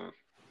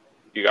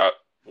 You got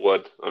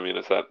Wood. I mean,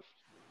 is that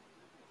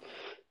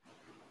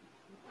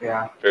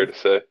fair to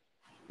say?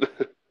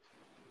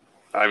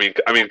 I mean,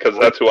 because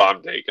that's who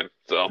I'm taking.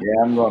 So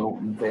yeah, I'm going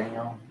with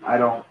Nathaniel.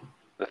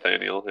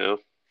 Nathaniel, yeah.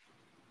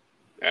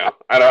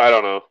 I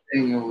don't know.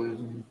 Nathaniel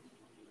losing.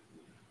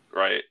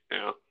 Right.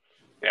 Yeah.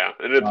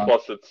 And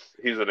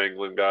he's an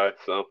England guy,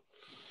 so.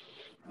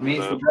 I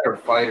mean, he's a better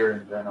fighter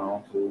in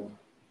general too.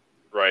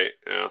 Right.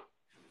 Yeah.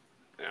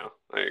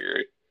 I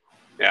agree.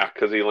 Yeah,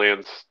 because he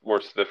lands more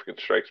significant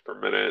strikes per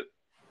minute,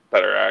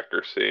 better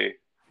accuracy,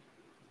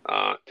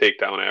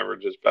 takedown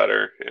average is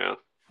better. Yeah.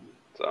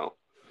 So.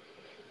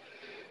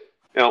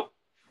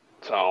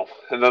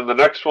 And then the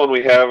next one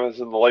we have is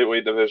in the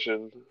lightweight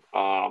division.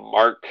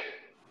 Mark,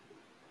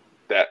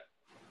 that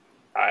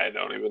I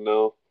don't even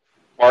know.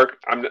 Mark,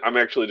 I'm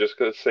actually just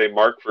gonna say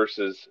Mark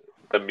versus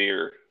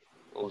Demir.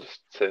 I'll just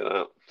say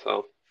that.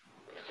 So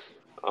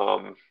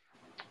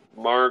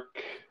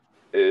Mark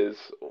is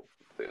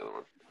the other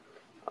one.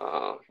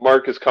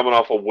 Mark is coming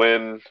off a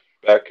win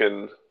back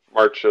in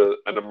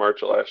end of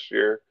March of last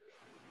year,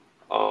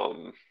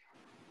 or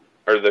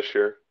this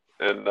year,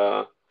 and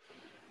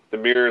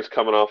Demir is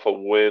coming off a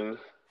win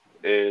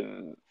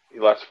he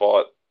last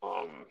fought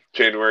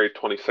January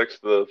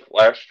 26th of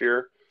last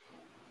year.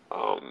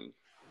 Go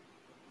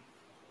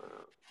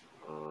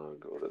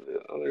to the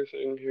other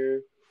thing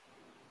here.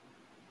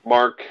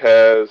 Mark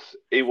has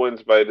 8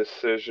 wins by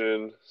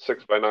decision,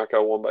 6 by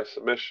knockout, 1 by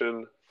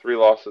submission, 3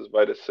 losses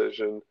by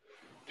decision,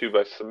 2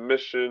 by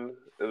submission,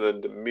 and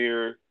then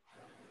Demir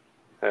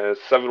has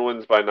 7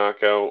 wins by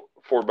knockout,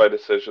 4 by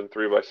decision,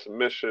 3 by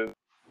submission.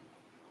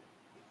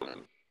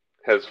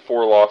 Has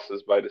 4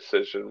 losses by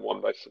decision,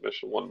 1 by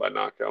submission, 1 by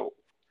knockout.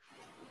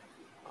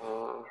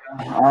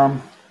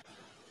 I'm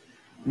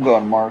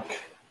going Mark.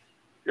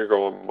 You're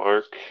going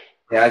Mark.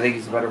 Yeah, I think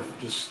he's better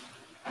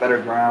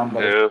ground,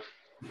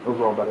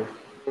 overall better.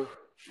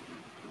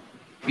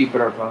 Beat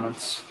better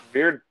opponents.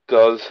 Demir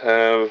does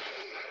have.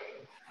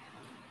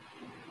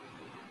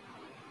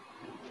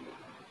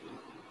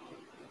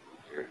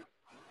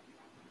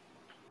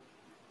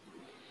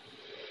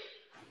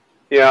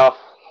 Yeah,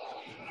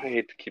 I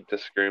hate to keep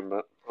disagreeing,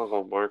 but I'll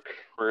go Mark.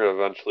 We're going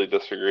to eventually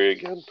disagree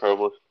again,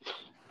 probably.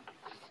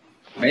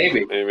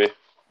 Maybe.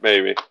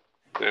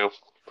 Yeah.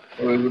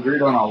 We've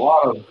agreed on a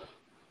lot of.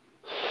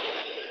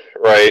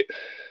 Right.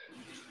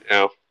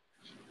 Yeah.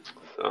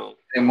 So.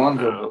 Same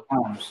ones over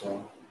time,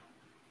 so.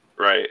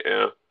 Right,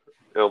 yeah.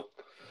 Yep.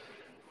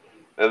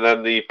 And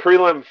then the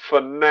prelim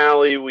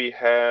finale, we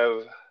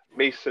have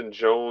Mason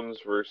Jones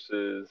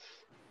versus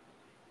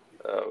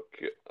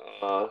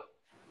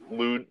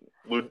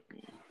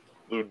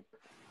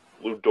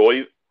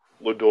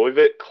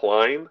Ludovic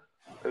Klein,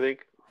 I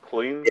think.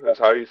 Klein is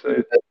how you say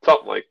it.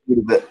 Something like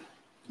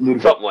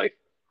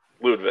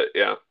Ludwig,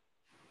 yeah.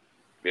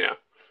 Yeah.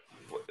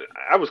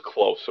 I was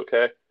close,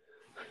 okay?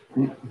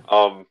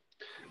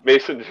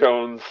 Mason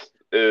Jones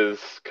is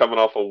coming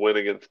off a win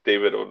against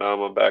David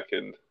Onama back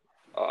in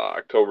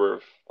October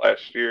of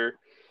last year.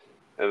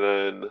 And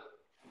then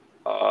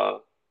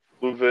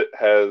Ludwig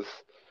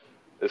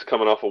is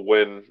coming off a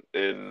win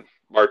in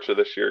March of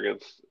this year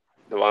against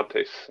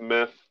Devontae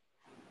Smith.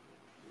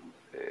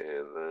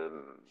 And then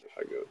if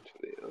I go to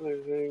the other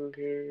thing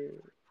here,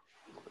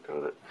 click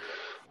on it.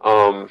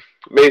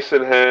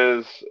 Mason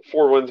has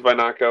 4 wins by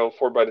knockout,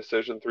 4 by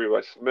decision, 3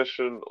 by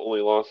submission.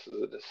 Only loss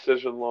is a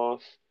decision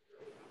loss.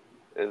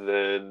 And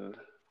then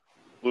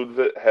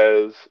Ludwig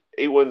has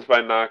 8 wins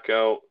by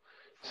knockout,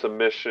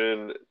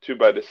 submission, 2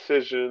 by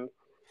decision.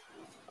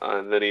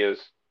 And then he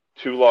has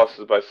 2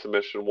 losses by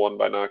submission, 1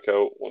 by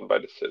knockout, 1 by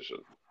decision.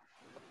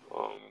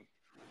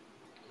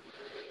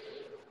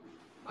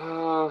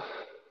 I'm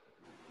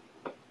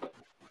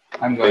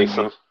going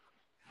Mason.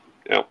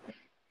 Yep.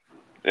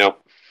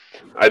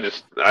 I don't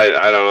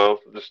know.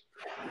 Just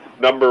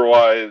number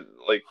wise,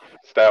 like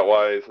stat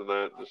wise, and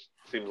that just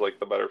seems like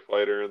the better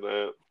fighter in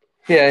that.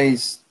 Yeah,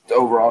 he's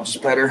overall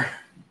just better.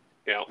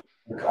 Yeah.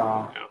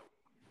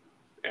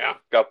 Yeah.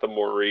 Got the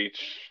more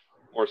reach,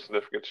 more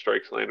significant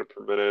strikes landed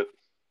per minute.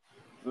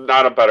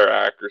 Not a better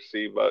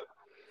accuracy, but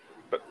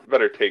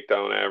better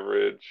takedown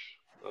average.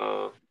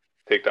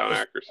 Takedown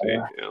accuracy.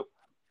 Yeah.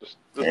 Just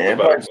a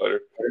better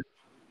fighter.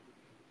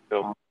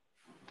 Yep.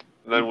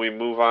 And then we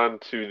move on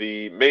to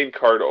the main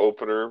card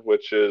opener,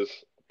 which is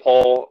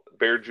Paul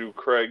Bearju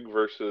Craig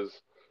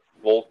versus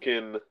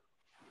Vulcan.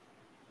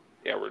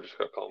 Yeah, we're just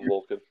going to call him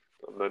Vulcan.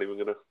 I'm not even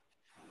going to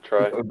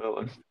try that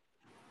last.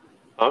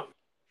 Huh?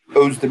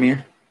 Ozdemir,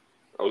 yeah.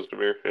 I was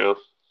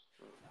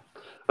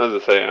going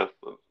to say, yeah.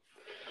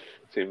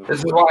 This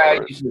is why I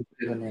usually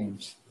say the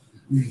names.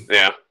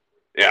 Yeah,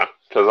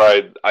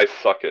 because I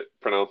suck at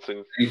pronouncing.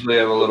 I usually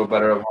have a little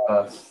better of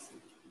us.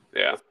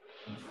 Yeah.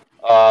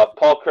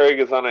 Paul Craig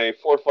is on a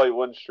 4-fight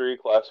win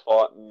streak. Last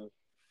fought in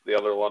the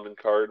other London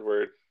card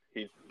where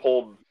he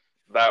pulled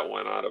that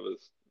one out of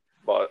his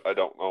butt. I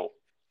don't know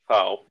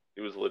how.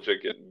 He was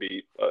legit getting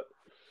beat, but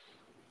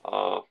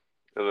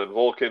and then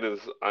Vulcan is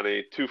on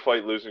a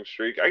 2-fight losing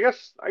streak. I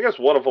guess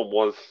one of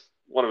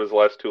his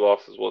last 2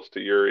 losses was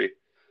to Yuri,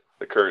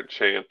 the current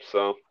champ.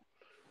 So,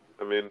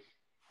 I mean,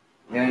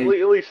 at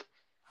least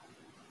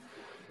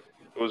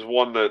it was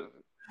one that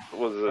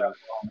wasn't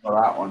for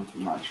that one too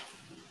much.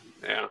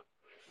 Yeah.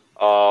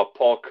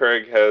 Paul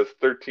Craig has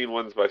 13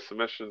 wins by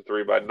submission,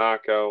 3 by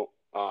knockout,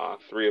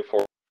 3 of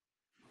 4.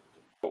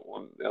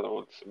 The other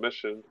one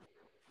submission,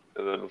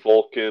 and then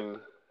Vulcan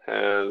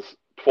has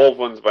 12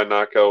 wins by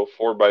knockout,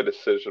 4 by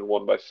decision,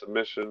 1 by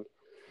submission. And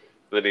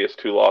then he has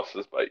 2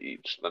 losses by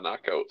each, the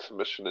knockout,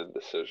 submission, and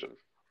decision.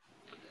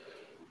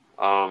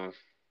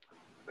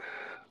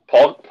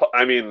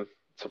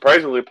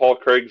 Surprisingly, Paul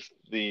Craig's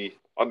the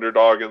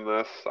underdog in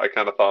this. I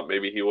kind of thought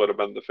maybe he would have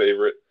been the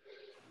favorite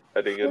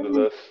heading into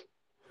this.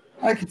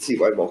 I can see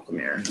why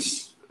Volcomir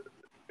is.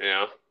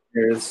 Yeah.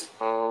 Is.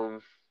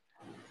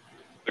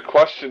 The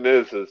question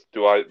is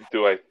do I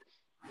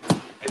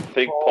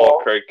think Paul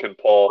Craig can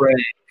pull. Craig.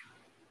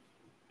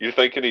 You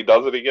thinking he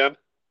does it again?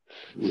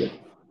 Yeah.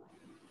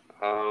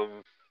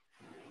 Um,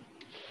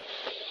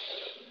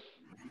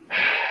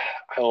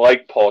 I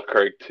like Paul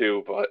Craig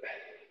too, but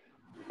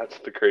that's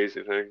the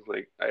crazy thing.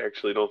 Like, I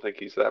actually don't think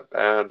he's that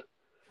bad.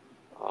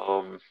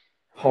 Um,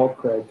 Paul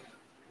Craig.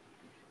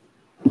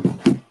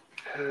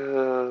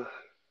 uh,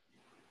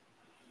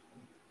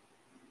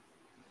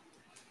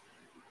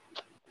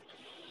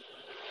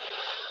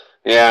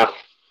 yeah,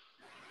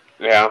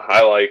 yeah,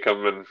 I like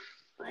him, and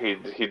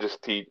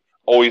he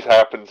always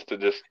happens to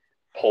just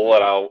pull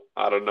it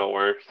out of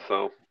nowhere.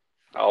 So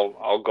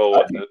I'll go I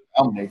with think it.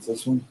 he dominates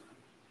this one.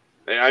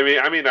 I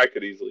mean, I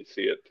could easily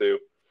see it too.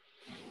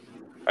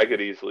 I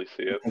could easily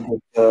see I it,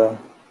 think it's,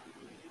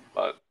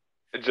 but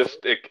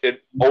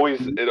it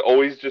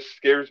always just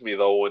scares me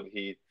though when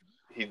he's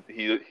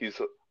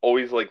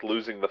always like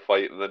losing the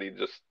fight, and then he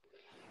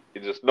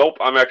just nope,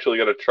 I'm actually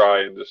gonna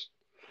try, and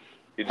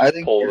he I just think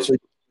he pulls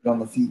it actually on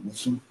the feet in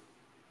this one.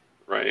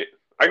 right.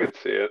 I could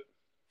see it.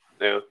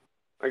 Yeah,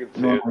 I can see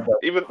it. Normally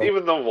does, but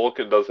Even though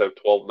Vulcan does have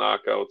 12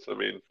 knockouts, I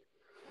mean,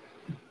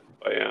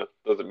 but yeah,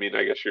 doesn't mean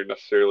I guess you're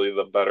necessarily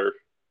the better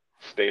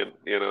stand.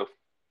 yeah,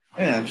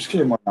 just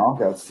getting more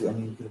knockouts. I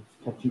mean, you could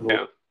have people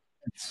Yeah,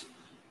 it's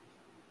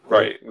like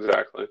right,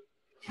 exactly.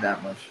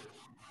 that much.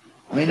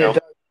 I mean, it Yep,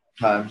 does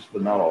sometimes,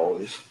 but not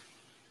always.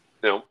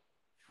 yep.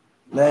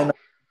 Then,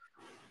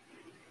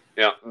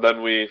 Yeah,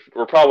 then we're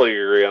probably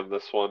agree on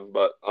this one,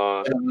 but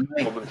like,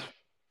 women's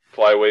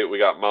flyweight we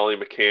got Molly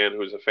McCann,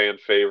 who's a fan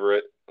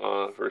favorite,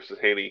 versus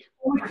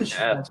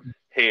uh,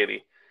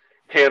 Hanny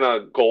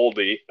Hannah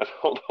Goldie. I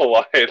don't know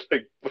why I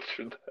like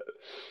butchered that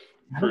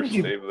how did first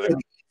you name put there.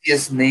 the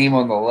easiest name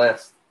on the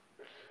list?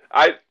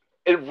 I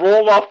It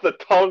rolled off the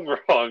tongue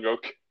wrong.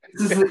 Okay.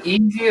 This is the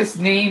easiest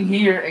name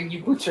here, and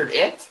you butchered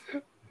it?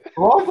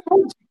 Why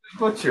would you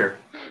butcher?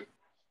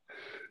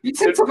 You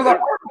said It, some of the it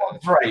hard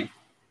ones right.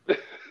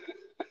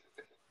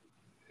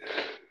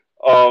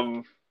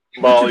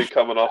 You Molly butchered.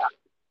 coming off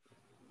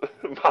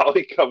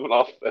Molly coming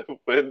off that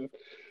win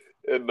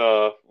in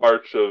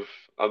March of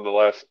on the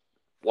last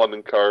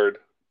London card.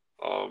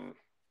 Um,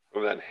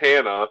 and then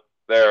Hannah,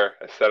 there,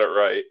 I said it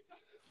right.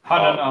 I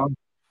don't Um,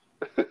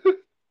 know.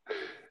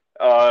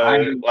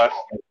 I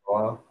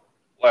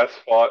last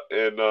fought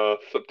in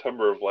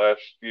September of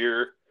last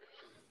year.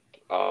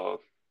 Uh,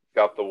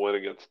 got the win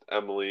against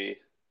Emily.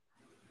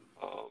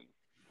 Um,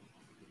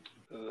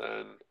 and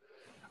then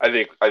I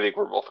think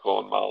we're both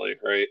going Molly,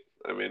 right?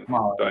 I mean,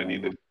 do I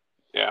need to?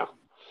 Yeah,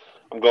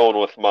 I'm going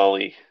with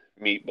Molly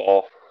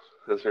Meatball,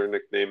 as her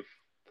nickname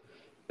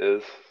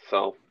is.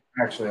 So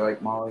actually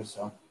like Molly,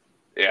 so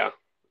yeah,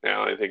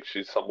 yeah, I think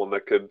she's someone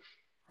that could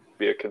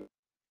be a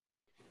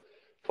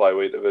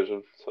flyweight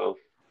division. So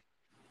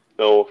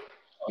no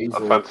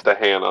easily. offense to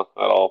Hannah at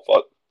all,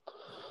 but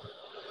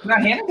No,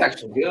 Hannah's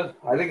actually good.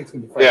 I think it's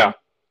gonna be yeah,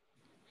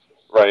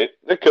 fighting. right,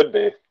 it could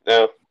be.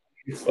 Yeah,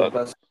 It's the but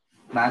best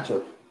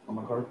matchup on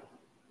the card.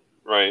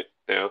 right,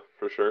 yeah,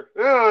 for sure.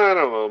 Yeah, I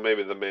don't know.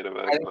 Maybe the main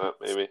event, not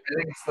maybe. I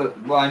think it's the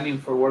well. I mean,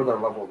 for where their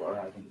levels are,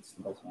 I think it's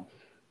the best matchup.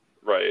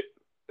 Right.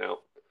 Yeah.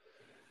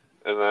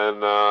 And then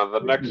the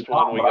next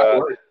one we But I got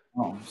work.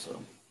 So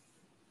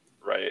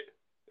right.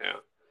 Yeah.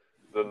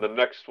 Then the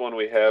next one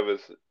we have is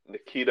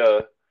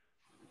Nikita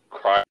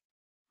Krylov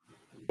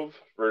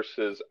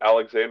versus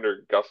Alexander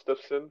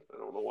Gustafsson. I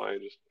don't know why I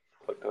just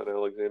clicked on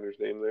Alexander's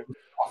name there.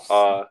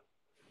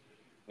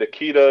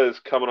 Nikita is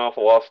coming off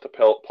a loss to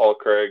Paul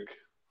Craig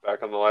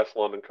back on the last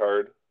London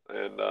card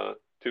and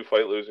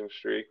 2-fight losing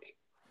streak.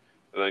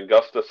 And then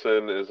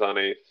Gustafsson is on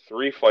a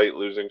 3-fight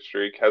losing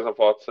streak. Hasn't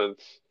fought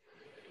since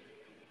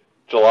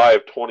July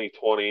of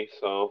 2020,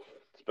 so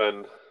it's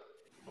been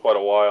quite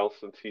a while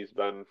since he's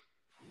been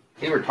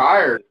he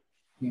retired.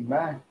 Came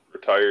back.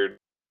 retired.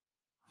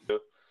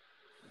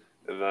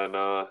 And then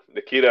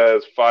Nikita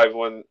has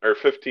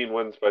 15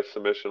 wins by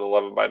submission,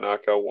 11 by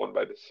knockout, 1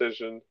 by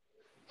decision.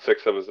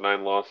 6 of his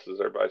 9 losses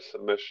are by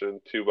submission,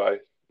 2 by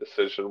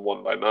decision,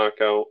 1 by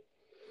knockout.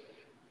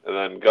 And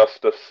then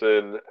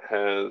Gustafsson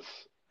has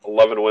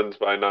 11 wins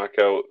by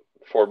knockout,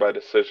 4 by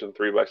decision,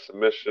 3 by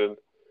submission,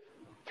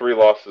 3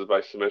 losses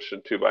by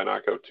submission, 2 by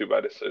knockout, 2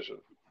 by decision.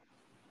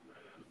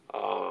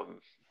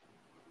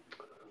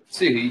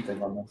 See who you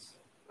think on this.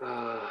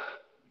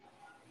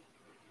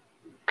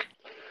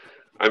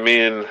 I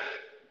mean,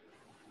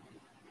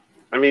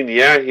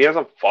 yeah, he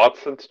hasn't fought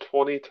since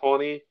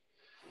 2020,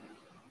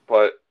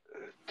 but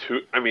two.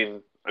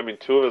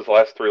 Two of his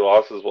last 3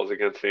 losses was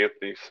against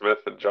Anthony Smith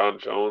and John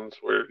Jones,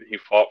 where he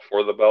fought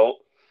for the belt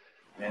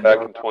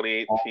back in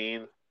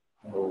 2018.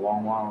 A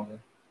long while ago.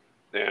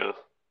 Yeah,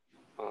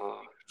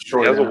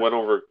 he has a win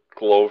over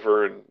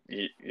Glover and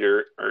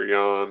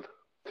Jan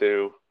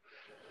too.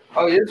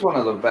 Oh, he is one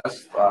of the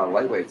best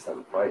lightweights that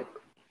would fight.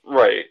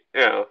 Right.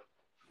 Yeah.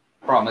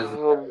 Problem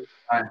is,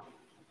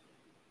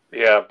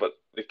 yeah, but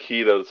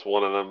Nikita's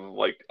one of them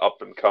like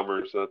up and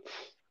comers that's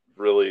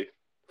really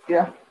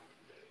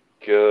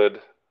good.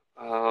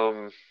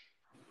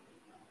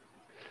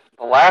 The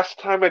last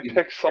time I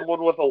picked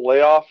someone with a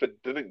layoff,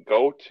 it didn't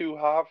go too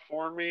hot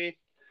for me.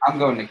 I'm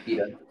going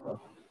Nikita.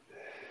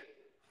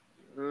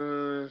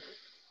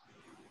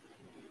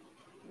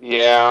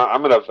 Yeah,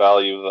 I'm gonna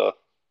value the.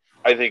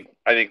 I think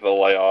the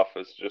layoff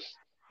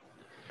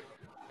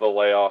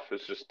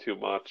is just too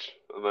much,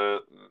 and that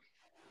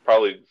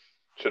probably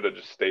should have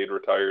just stayed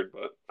retired.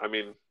 But I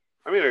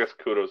guess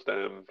kudos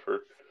to him for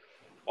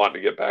wanting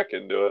to get back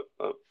into it.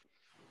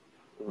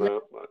 Yeah,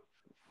 But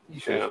you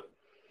should. yeah,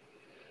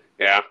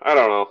 yeah. I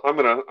don't know.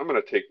 I'm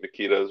gonna take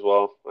Nikita as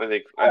well. I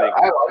think I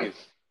like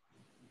he's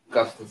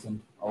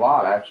Gustafson a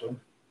lot, actually.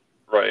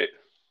 right.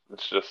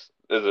 It's just,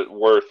 is it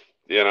worth,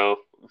 you know?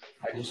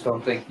 I just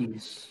don't think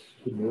he's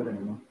can do it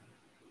anymore.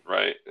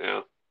 Right.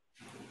 Yeah.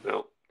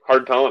 No.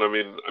 Hard telling. I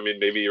mean,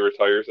 maybe he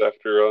retires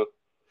after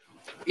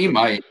He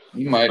might.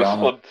 He might this on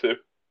it. one too.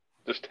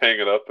 Just hang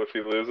it up if he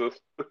loses.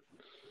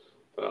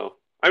 So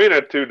I mean,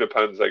 it too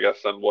depends, I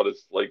guess, on what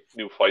his like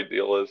new fight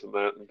deal is and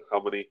that, and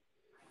how many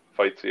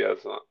fights he has.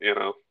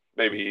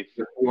 Maybe.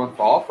 He wants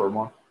to offer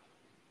more.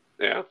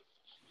 Yeah.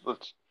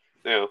 That's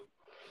yeah.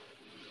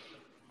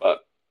 But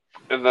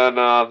and then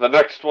the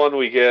next one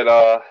we get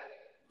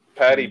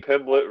Paddy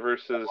Pimblett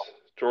versus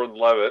Jordan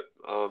Levitt.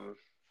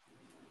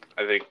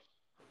 I think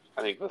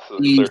I think this is a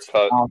clear He's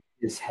cut. knocked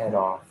his head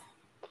off.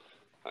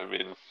 I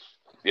mean,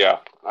 yeah.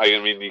 I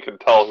mean, you can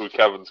tell who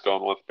Kevin's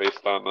going with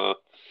based on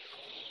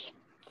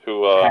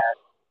who. Pat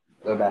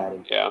the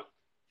baddie. Yeah,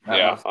 That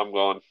yeah. must I'm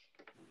going.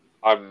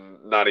 I'm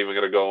not even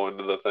gonna go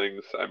into the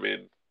things. I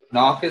mean,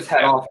 knock his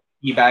head yeah. off.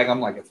 You bag him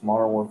like it's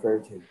Modern Warfare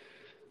 2.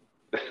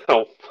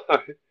 Oh,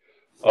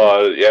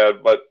 So yeah.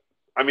 But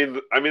I mean,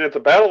 it's a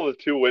battle of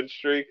the two win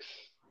streaks,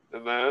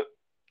 and that.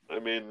 I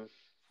mean,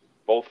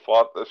 both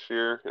fought this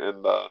year,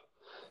 and but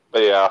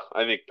yeah,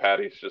 I think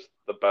Patty's just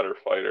the better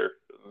fighter.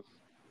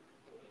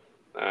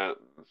 And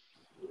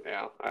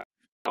yeah,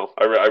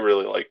 I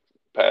really like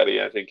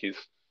Patty. I think he's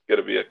going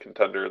to be a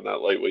contender in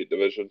that lightweight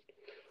division.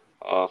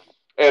 Uh,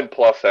 and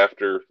plus,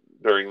 after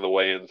during the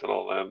weigh-ins and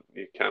all that,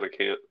 you kind of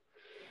can't.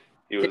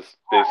 He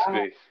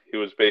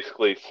was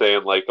basically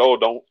saying like, "Oh,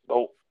 don't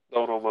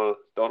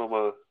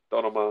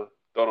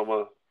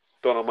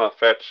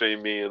fat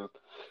shame me," and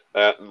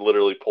that, and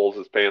literally pulls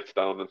his pants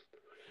down and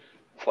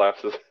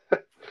slaps his.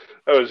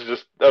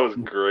 That was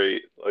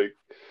great. Like,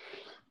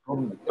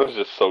 that was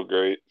just so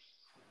great.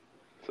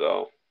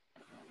 So,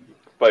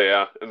 but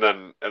yeah, and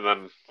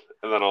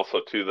then also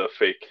to the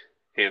fake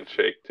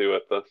handshake too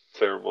at the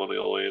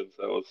ceremonial lands.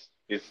 I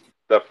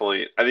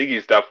think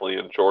he's definitely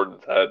in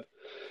Jordan's head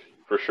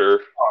for sure.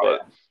 oh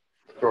But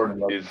yeah, Jordan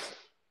loves he's him.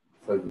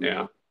 So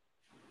yeah,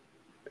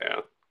 yeah,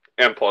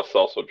 and plus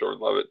also Jordan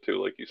Levitt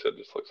too, like you said,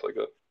 just looks like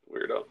a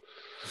weirdo.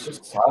 it's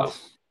just So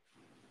tough.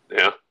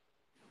 yeah,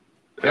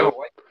 You have yeah, a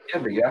white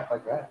kid, but you act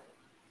like that.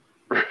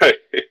 right,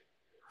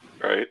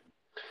 right.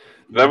 You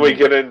Then have a we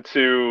get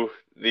into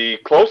the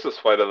closest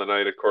fight of the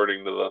night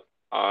according to the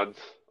odds.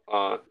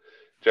 Uh,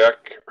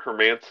 Jack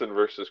Hermanson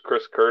versus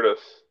Chris Curtis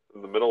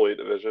in the middleweight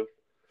division.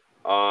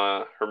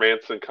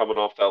 Hermanson coming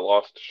off that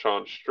loss to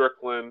Sean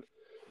Strickland,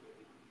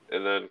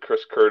 and then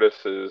Chris Curtis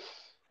is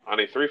on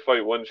a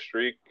 3-fight win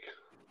streak.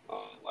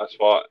 Last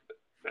fought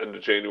end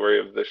of January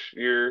of this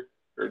year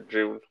or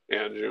June.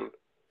 Yeah, June.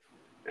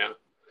 Yeah,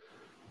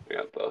 I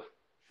got the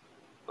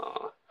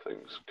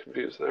things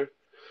confused there.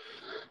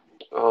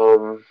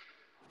 Um,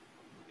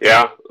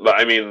 yeah,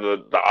 I mean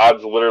the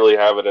odds literally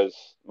have it as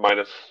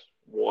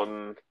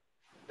 -110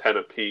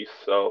 apiece.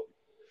 So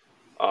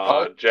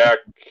oh, Jack,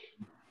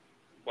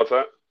 what's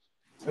that?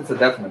 it's a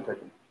definite pick.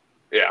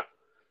 Yeah.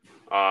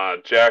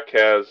 Jack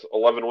has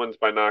 11 wins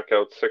by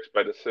knockout, 6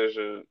 by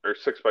decision, or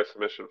 6 by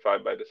submission,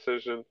 5 by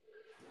decision,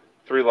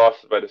 3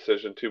 losses by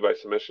decision, 2 by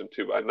submission,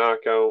 2 by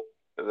knockout.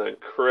 And then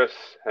Chris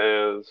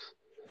has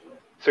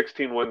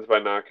 16 wins by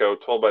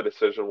knockout, 12 by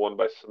decision, 1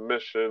 by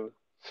submission,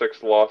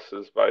 6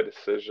 losses by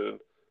decision,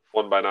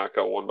 1 by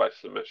knockout, 1 by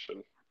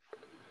submission.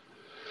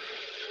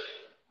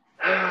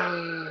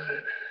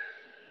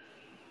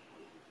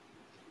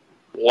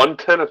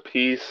 110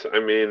 apiece. I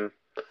mean,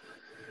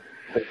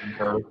 Taking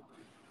Curtis.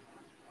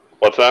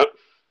 what's that?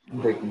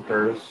 I'm taking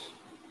Curtis.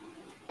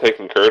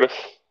 Taking Curtis?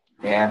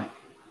 Yeah,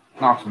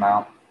 knocks him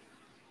out.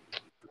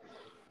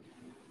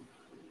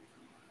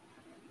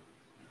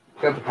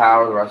 Got the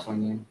power of the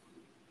wrestling game.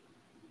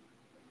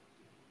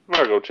 I'm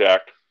gonna go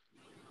Jack.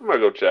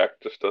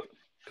 Just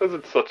because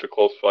it's such a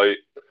close fight.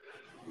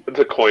 It's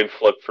a coin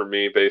flip for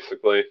me,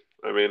 basically.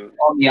 I mean,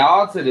 On the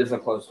odds, it is a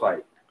close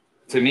fight.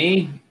 To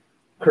me,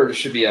 Curtis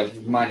should be a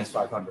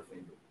 -500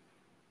 favorite.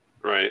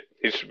 right?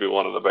 He should be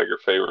one of the bigger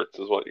favorites,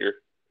 is what you're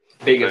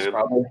Biggest, saying.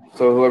 probably.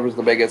 So whoever's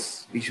the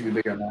biggest, he should be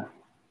bigger than that.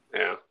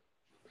 Yeah.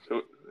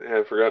 So, yeah,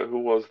 I forgot who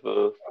was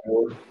the.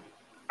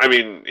 I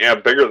mean, yeah,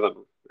 bigger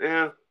than.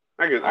 Yeah,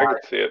 I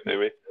could see it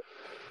maybe.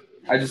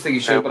 I just think he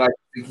should, Yeah, but I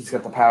think he's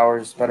got the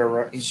powers.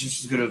 Better. He's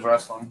just as good as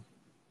wrestling.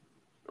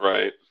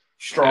 right.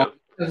 Strong. Yeah,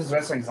 Because his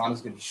wrestling's not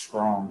as good. He's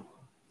strong.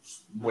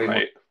 Way more.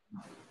 right.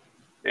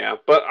 Yeah,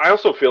 but I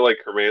also feel like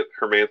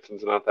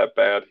Hermanson's not that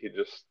bad. He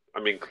just, I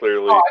mean,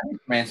 clearly, Oh, I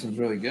think Manson's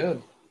really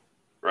good.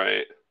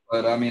 right.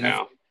 But I mean,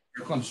 Yeah,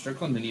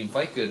 Strickland didn't even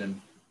fight good, and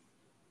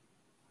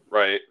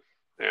right.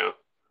 Yeah,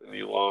 and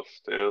you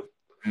lost. Yeah.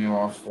 he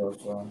lost.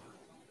 So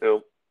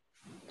Yep.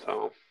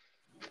 So,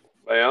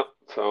 Yeah,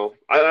 so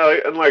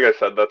and like I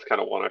said, that's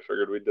kind of one I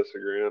figured we'd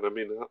disagree on. I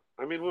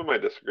mean, we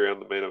might disagree on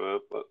the main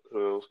event, but who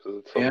knows because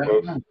it's so Yeah.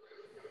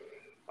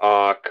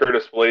 close.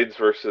 Curtis Blaydes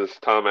versus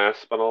Tom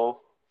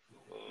Aspinall.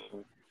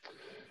 Um,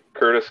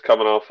 Curtis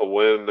coming off a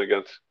win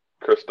against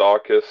Chris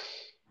Dawkins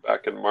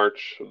back in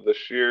March of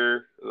this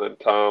year, and then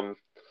Tom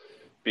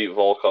beat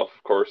Volkov,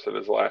 of course, in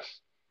his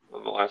last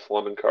on the last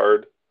London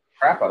card.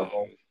 Crap out of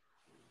ball.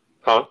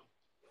 Huh?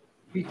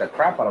 Beat the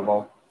crap out of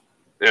ball.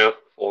 Yeah,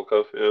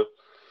 Volkov. Yeah.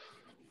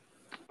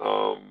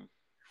 Um,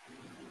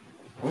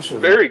 Wish it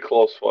was very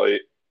close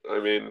fight. I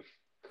mean,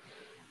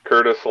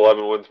 Curtis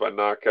 11 wins by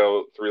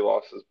knockout, 3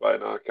 losses by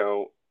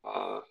knockout.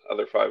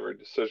 Other 5 are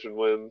decision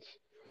wins.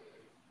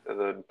 And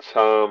then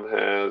Tom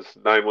has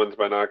 9 wins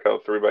by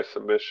knockout, 3 by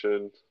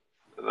submission,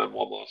 and then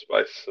 1 loss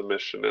by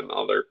submission and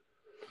other.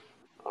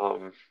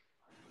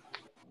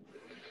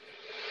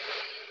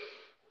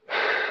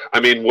 I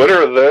mean,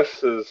 winner of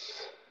this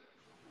is.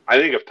 I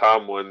think if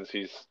Tom wins,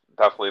 he's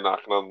definitely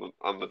knocking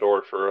on the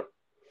door for a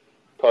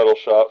title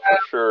shot for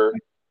sure.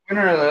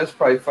 winner of this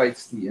probably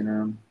fights the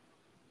interim.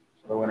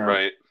 The winner.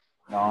 Right.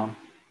 No.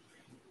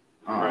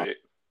 Right.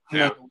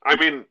 Yeah. I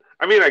mean,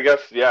 I guess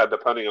yeah,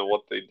 depending on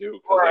what they do,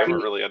 because they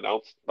haven't really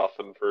announced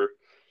nothing for.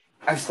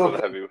 I still the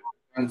think heavy.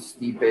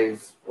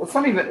 Stipe's. Well, it's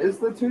not even. Is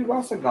the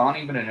Tuivasa gone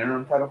even an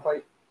interim title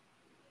fight?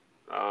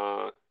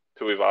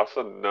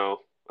 Tuivasa? No,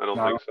 I don't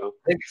think so.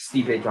 I think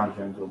Stipe John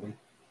Jones will be.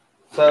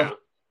 So,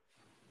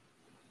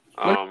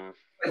 yeah.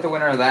 the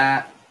winner of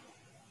that.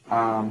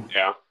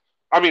 Yeah.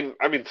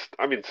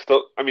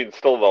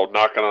 Still though,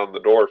 knocking on the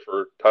door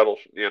for title.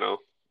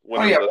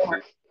 Winning this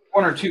is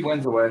one or two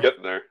wins away.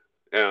 Getting there.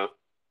 Yeah,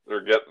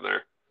 they're getting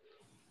there.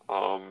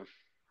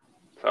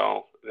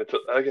 So it's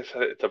like I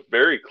said, it's a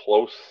very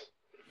close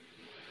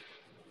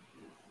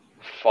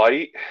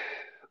fight.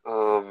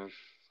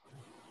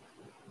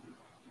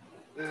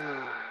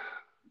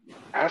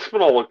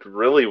 Aspinall looked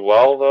really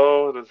well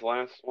though in his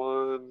last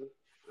one.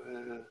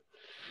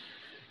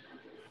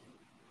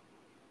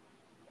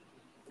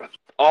 But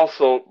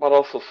also,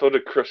 so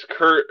did Curtis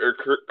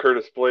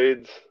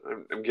Blaydes.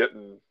 I'm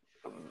getting.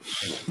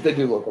 They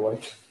do look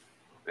alike.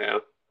 Yeah.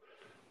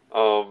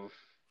 I'm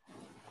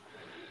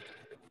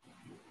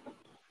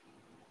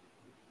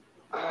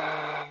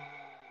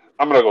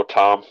gonna go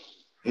Tom.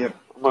 Yep.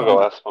 I'm gonna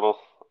go Aspinall.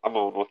 I'm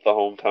going with the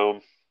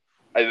hometown.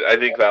 I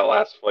think that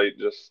last fight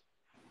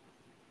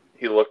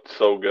he looked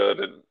so good,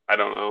 and I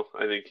don't know.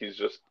 I think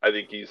he's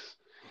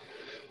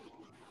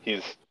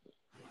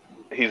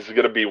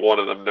gonna be one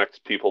of the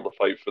next people to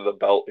fight for the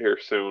belt here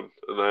soon,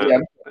 and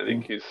I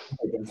think he's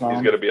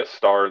gonna be a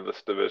star in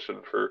this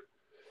division for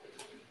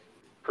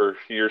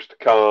years to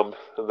come,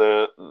 and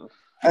that. And,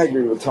 I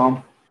agree with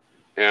Tom.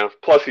 Yeah.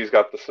 Plus, he's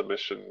got the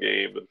submission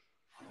game and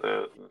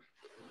that. And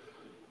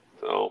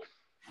so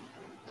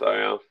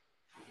yeah.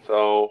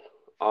 So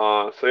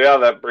yeah,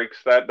 that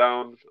breaks that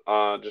down.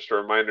 Just a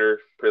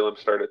reminder: prelims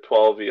start at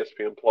 12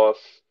 ESPN Plus,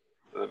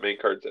 and the main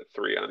card's at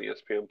 3 on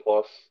ESPN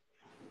Plus.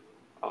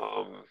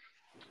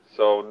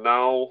 So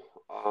now,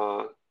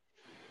 I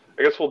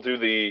guess we'll do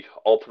the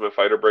Ultimate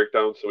Fighter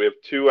breakdown. So we have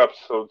 2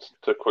 episodes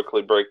to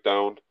quickly break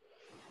down.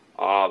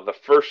 The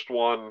first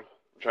one,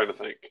 I'm trying to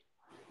think.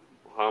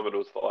 Muhammad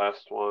was the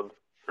last one,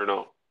 or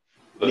no?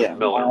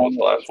 Miller was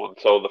the last one.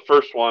 So the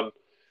first one,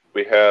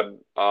 we had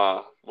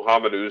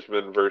Muhammad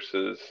Usman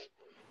versus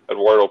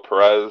Eduardo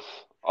Perez.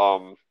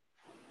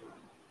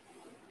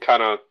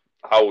 Kind of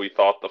how we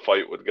thought the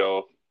fight would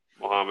go.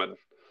 Muhammad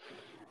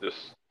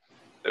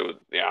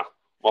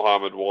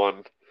Muhammad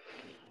won.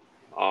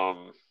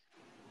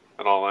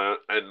 And all that,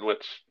 and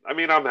which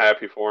I'm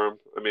happy for him.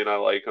 I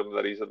like him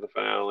that he's in the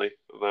finale,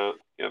 and that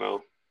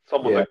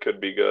someone that could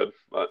be good.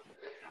 But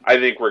I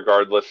think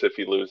regardless if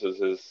he loses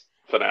his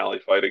finale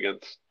fight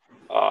against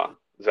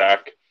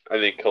Zach, I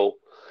think he'll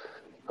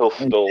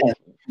still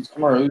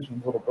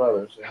little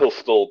brother. So. He'll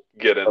still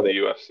get in the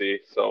UFC,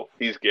 so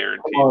he's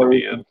guaranteed to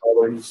be in.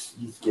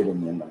 He's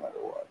getting in no matter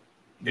what.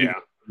 Yeah,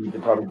 he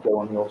could probably go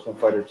on the Ultimate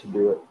Fighter to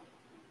do it.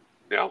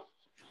 Yeah.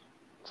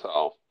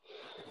 So.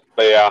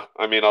 But yeah,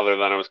 other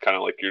than it was kind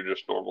of like your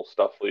just normal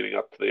stuff leading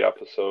up to the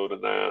episode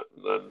and that,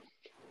 and then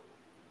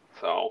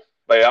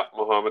but yeah,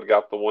 Muhammad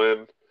got the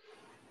win,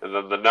 and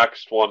then the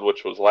next one,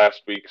 which was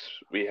last week's,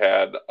 we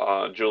had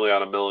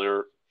Juliana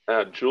Miller.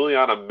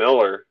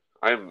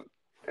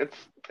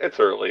 It's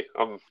early.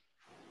 I'm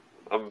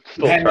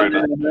still trying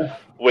to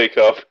wake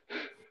up.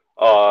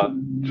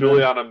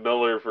 Juliana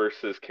Miller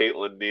versus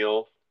Caitlin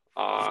Neal.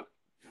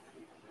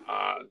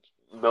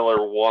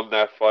 Miller won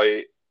that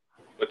fight,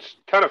 which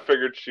kind of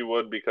figured she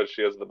would because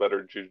she has the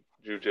better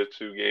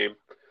jiu-jitsu game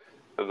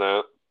and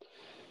that.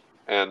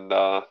 And,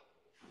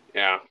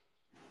 yeah.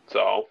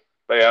 So,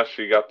 but yeah,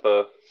 she got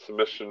the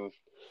submission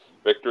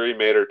victory,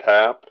 made her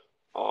tap.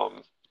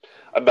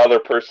 Another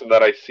person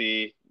that I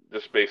see,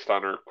 just based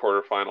on her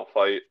quarterfinal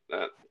fight,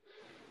 that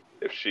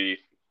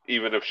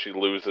even if she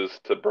loses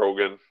to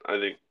Brogan, I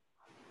think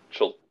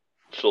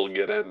she'll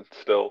get in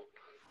still.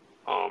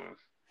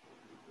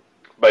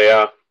 But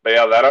yeah,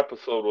 that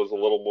episode was a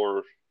little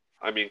more,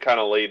 kind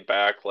of laid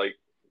back. Like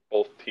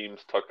both teams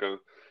took him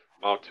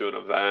out to an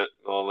event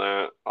and all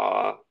that.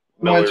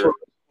 Went to Miller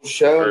a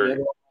show or and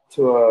then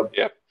to a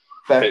yeah,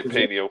 back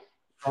Pena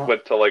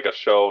went to like a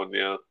show, and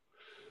yeah,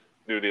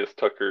 Nunez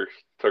took her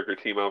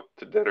team out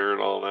to dinner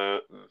and all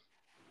that. And,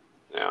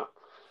 yeah,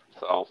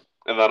 so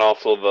and then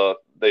also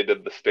they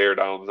did the stare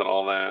downs and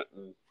all that,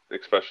 and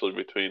especially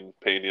between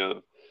Pena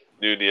and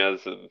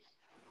Nunez, and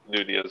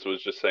Nunez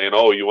was just saying,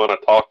 "Oh, you want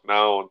to talk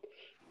now?" and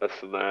this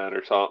and that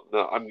or something.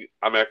 No,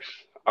 I'm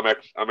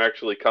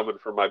actually coming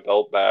for my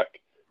belt back,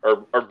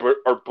 or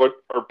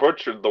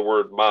butchered the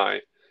word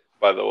 "my,"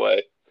 by the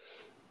way,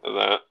 and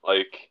that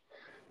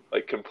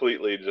like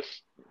completely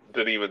just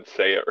didn't even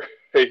say it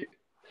right,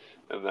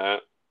 and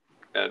that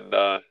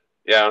and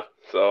yeah,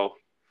 so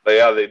but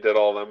yeah, they did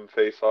all them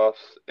face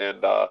offs,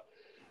 and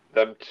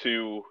them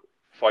two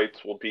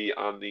fights will be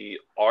on the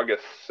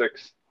August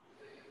 6th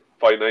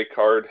fight night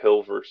card,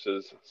 Hill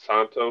versus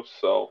Santos.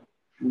 So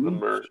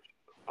them are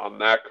on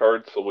that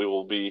card. So we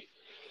will be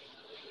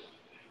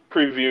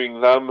previewing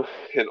them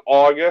in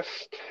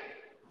August.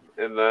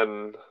 And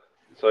then,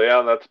 so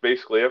yeah, that's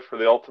basically it for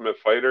the Ultimate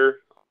Fighter.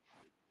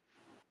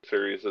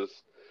 Series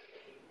is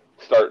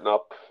starting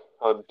up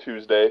on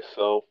Tuesday,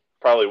 so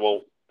probably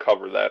won't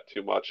cover that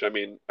too much. I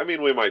mean,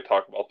 we might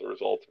talk about the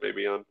results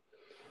maybe on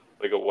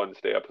like a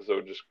Wednesday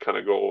episode, just kind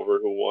of go over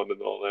who won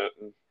and all that,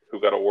 and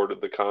who got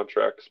awarded the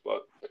contracts.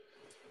 But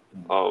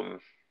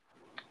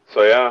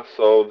so yeah,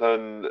 so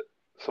then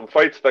some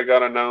fights that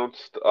got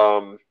announced.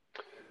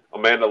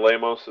 Amanda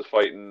Lemos is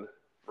fighting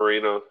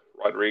Marina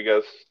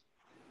Rodriguez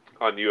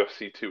on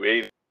UFC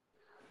 280.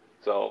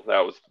 So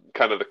that was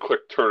kind of the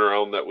quick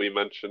turnaround that we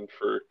mentioned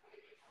for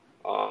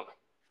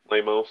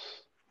Lemos.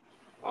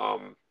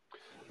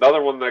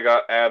 Another one that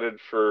got added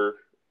for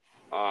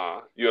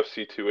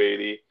UFC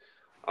 280,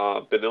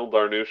 Benil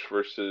Darnoush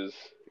versus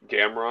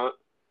Gamrot,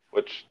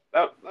 which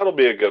that'll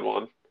be a good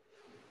one.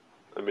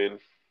 I mean,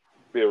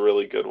 be a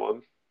really good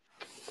one.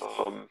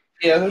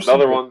 Yeah, there's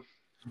another one.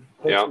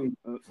 Yeah.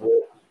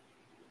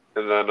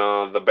 And then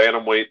the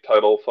bantamweight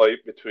title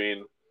fight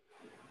between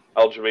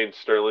Aljamain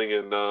Sterling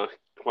and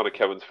one of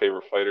Kevin's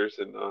favorite fighters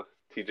in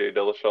TJ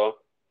Dillashaw.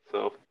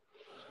 So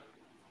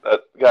that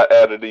got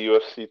added to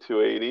UFC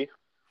 280.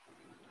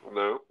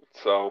 No,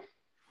 so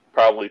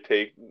probably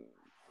take.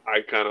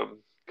 I kind of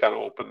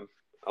hoping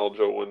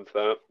Aljo wins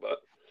that, but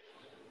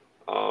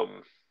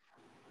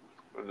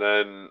and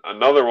then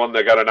another one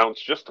that got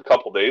announced just a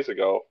couple days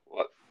ago.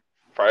 What,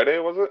 Friday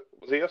was it?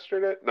 Was it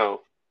yesterday?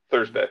 No,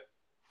 Thursday.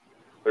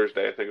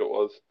 Thursday, I think it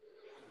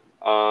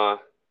was.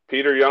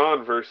 Peter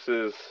Yan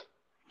versus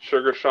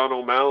Sugar Sean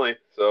O'Malley.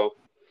 So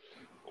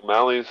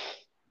O'Malley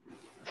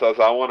says,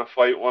 I want to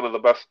fight one of the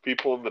best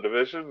people in the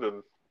division,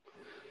 and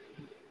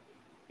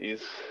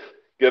he's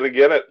going to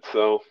get it.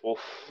 So we'll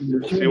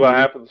see what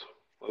happens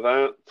with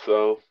that.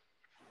 So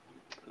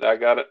that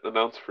got it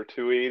announced for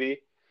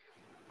 280.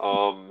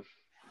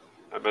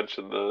 I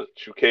mentioned the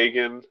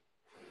Chukagan.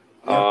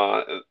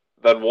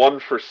 Then one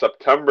for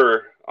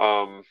September.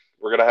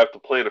 We're going to have to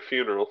plan a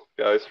funeral,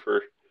 guys,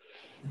 for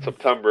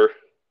September.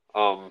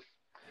 Hamshat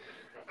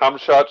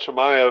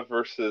Chimaev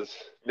versus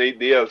Nate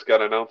Diaz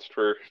got announced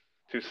for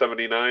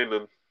 279,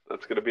 and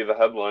that's going to be the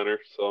headliner.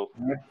 So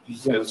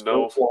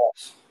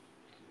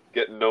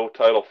getting no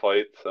title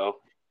fight. So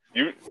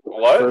you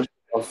what?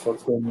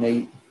 First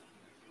Nate.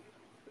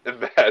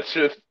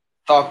 Imagine.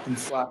 Talked and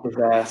slapped his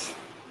ass.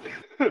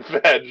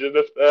 Imagine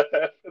if that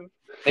happened.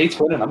 Nate's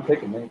winning. I'm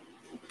picking Nate.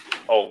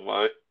 Oh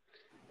my!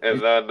 And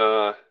then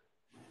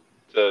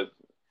to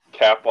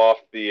cap off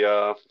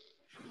the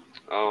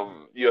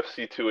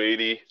UFC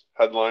 280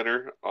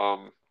 headliner,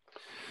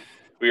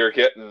 we are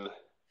getting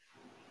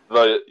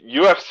the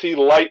UFC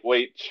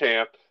lightweight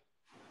champ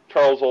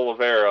Charles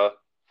Oliveira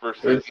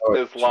versus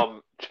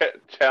Islam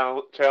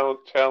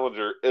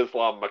challenger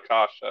Islam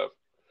Makhachev.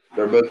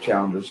 They're both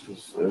challengers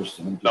because there's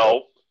some.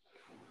 Nope.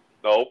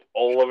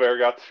 Oliveira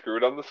got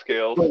screwed on the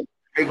scales.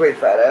 Big weight,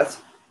 fat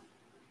ass.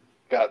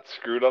 Got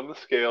screwed on the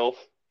scales.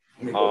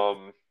 Yeah.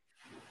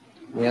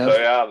 So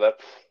yeah, I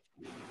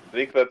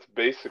think that's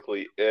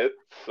basically it.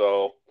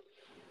 So,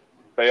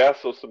 but yeah,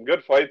 so some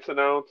good fights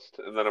announced,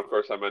 and then of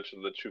course I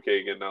mentioned the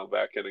Chukagan now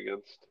back in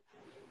against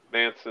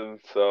Manson.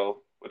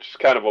 So, which is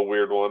kind of a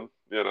weird one,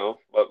 you know.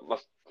 But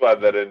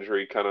glad that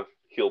injury kind of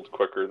healed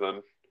quicker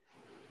than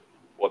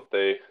what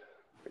they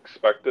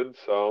expected.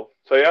 So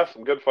yeah,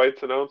 some good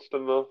fights announced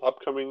in the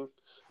upcoming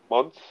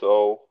months.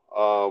 So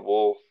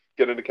we'll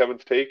get into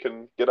Kevin's take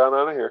and get on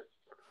out of here.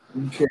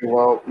 Okay,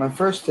 well, my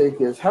first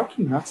take is, how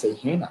can you not say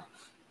Hannah?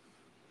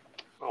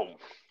 Oh,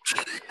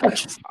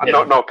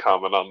 no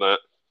comment on that.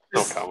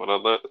 No comment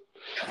on that.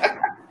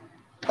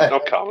 No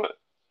comment.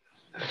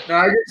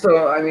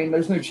 No, I mean,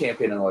 there's no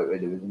champion in the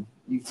lightweight division.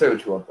 You can say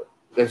what you want, but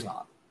there's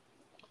not.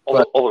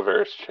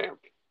 Oliveira's champ.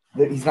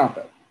 He's not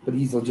though, but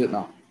he's legit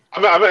not.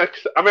 I'm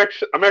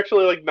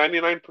actually like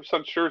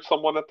 99% sure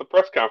someone at the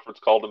press conference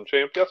called him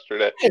champ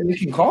yesterday. Yeah, you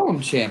can call him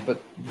champ, but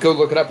go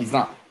look it up. He's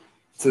not.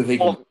 So they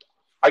can.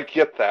 I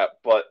get that,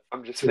 but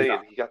I'm just saying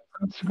he got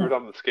screwed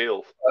on the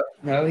scales.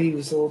 No, he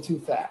was a little too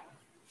fat.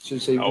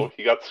 Should say. No,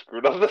 he got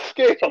screwed on the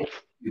scales.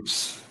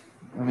 Oops.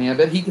 I mean, I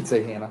bet he could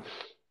say Hannah.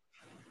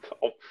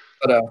 Oh.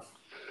 But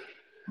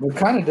we're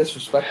kind of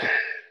disrespecting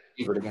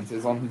favorite against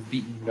Islam, who's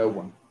beaten no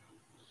one.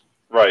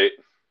 Right.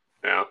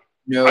 Yeah.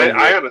 No I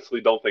one.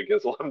 honestly don't think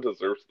Islam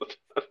deserves the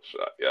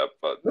shot yet,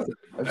 but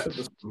I've said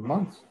this for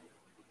months.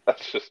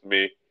 that's just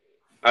me.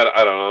 I don't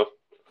know.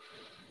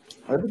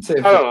 I would say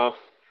I don't know.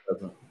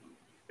 doesn't.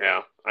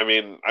 Yeah. I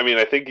mean,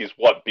 I think he's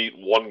beat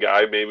one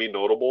guy, maybe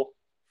notable.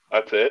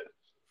 That's it.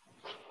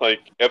 Like,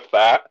 if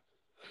that.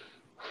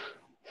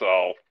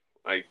 So,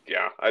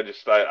 yeah, I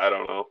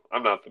don't know.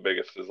 I'm not the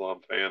biggest Islam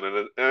fan,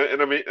 and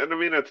I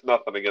mean, it's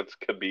nothing against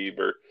Khabib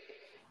or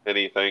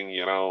anything,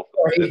 you know.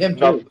 I hate It's him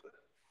nothing.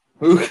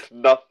 too.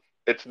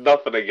 It's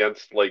nothing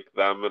against like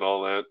them and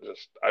all that.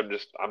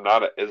 I'm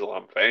not an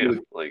Islam fan.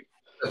 Like,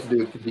 Has to do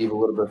with Khabib a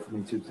little bit for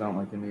me too, because I don't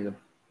like him either.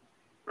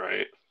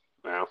 right?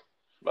 Yeah,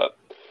 but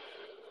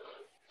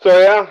so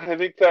yeah, I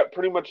think that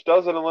pretty much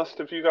does it. Unless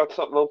if you got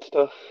something else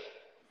to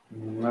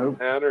Nope.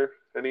 add or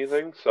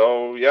anything.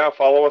 So yeah,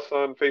 follow us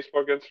on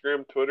Facebook,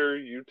 Instagram, Twitter,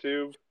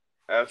 YouTube,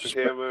 Ask the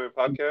KMA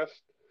Podcast.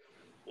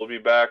 We'll be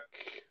back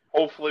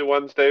hopefully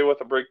Wednesday with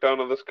a breakdown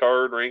of this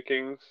card,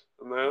 rankings,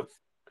 and that.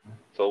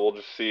 So we'll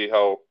just see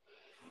how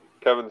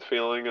Kevin's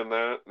feeling and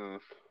that and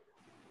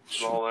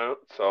all that.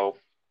 So,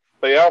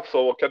 but yeah,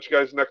 so we'll catch you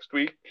guys next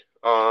week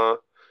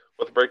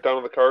with a breakdown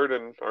of the card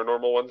and our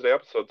normal Wednesday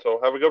episode. So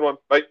have a good one.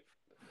 Bye.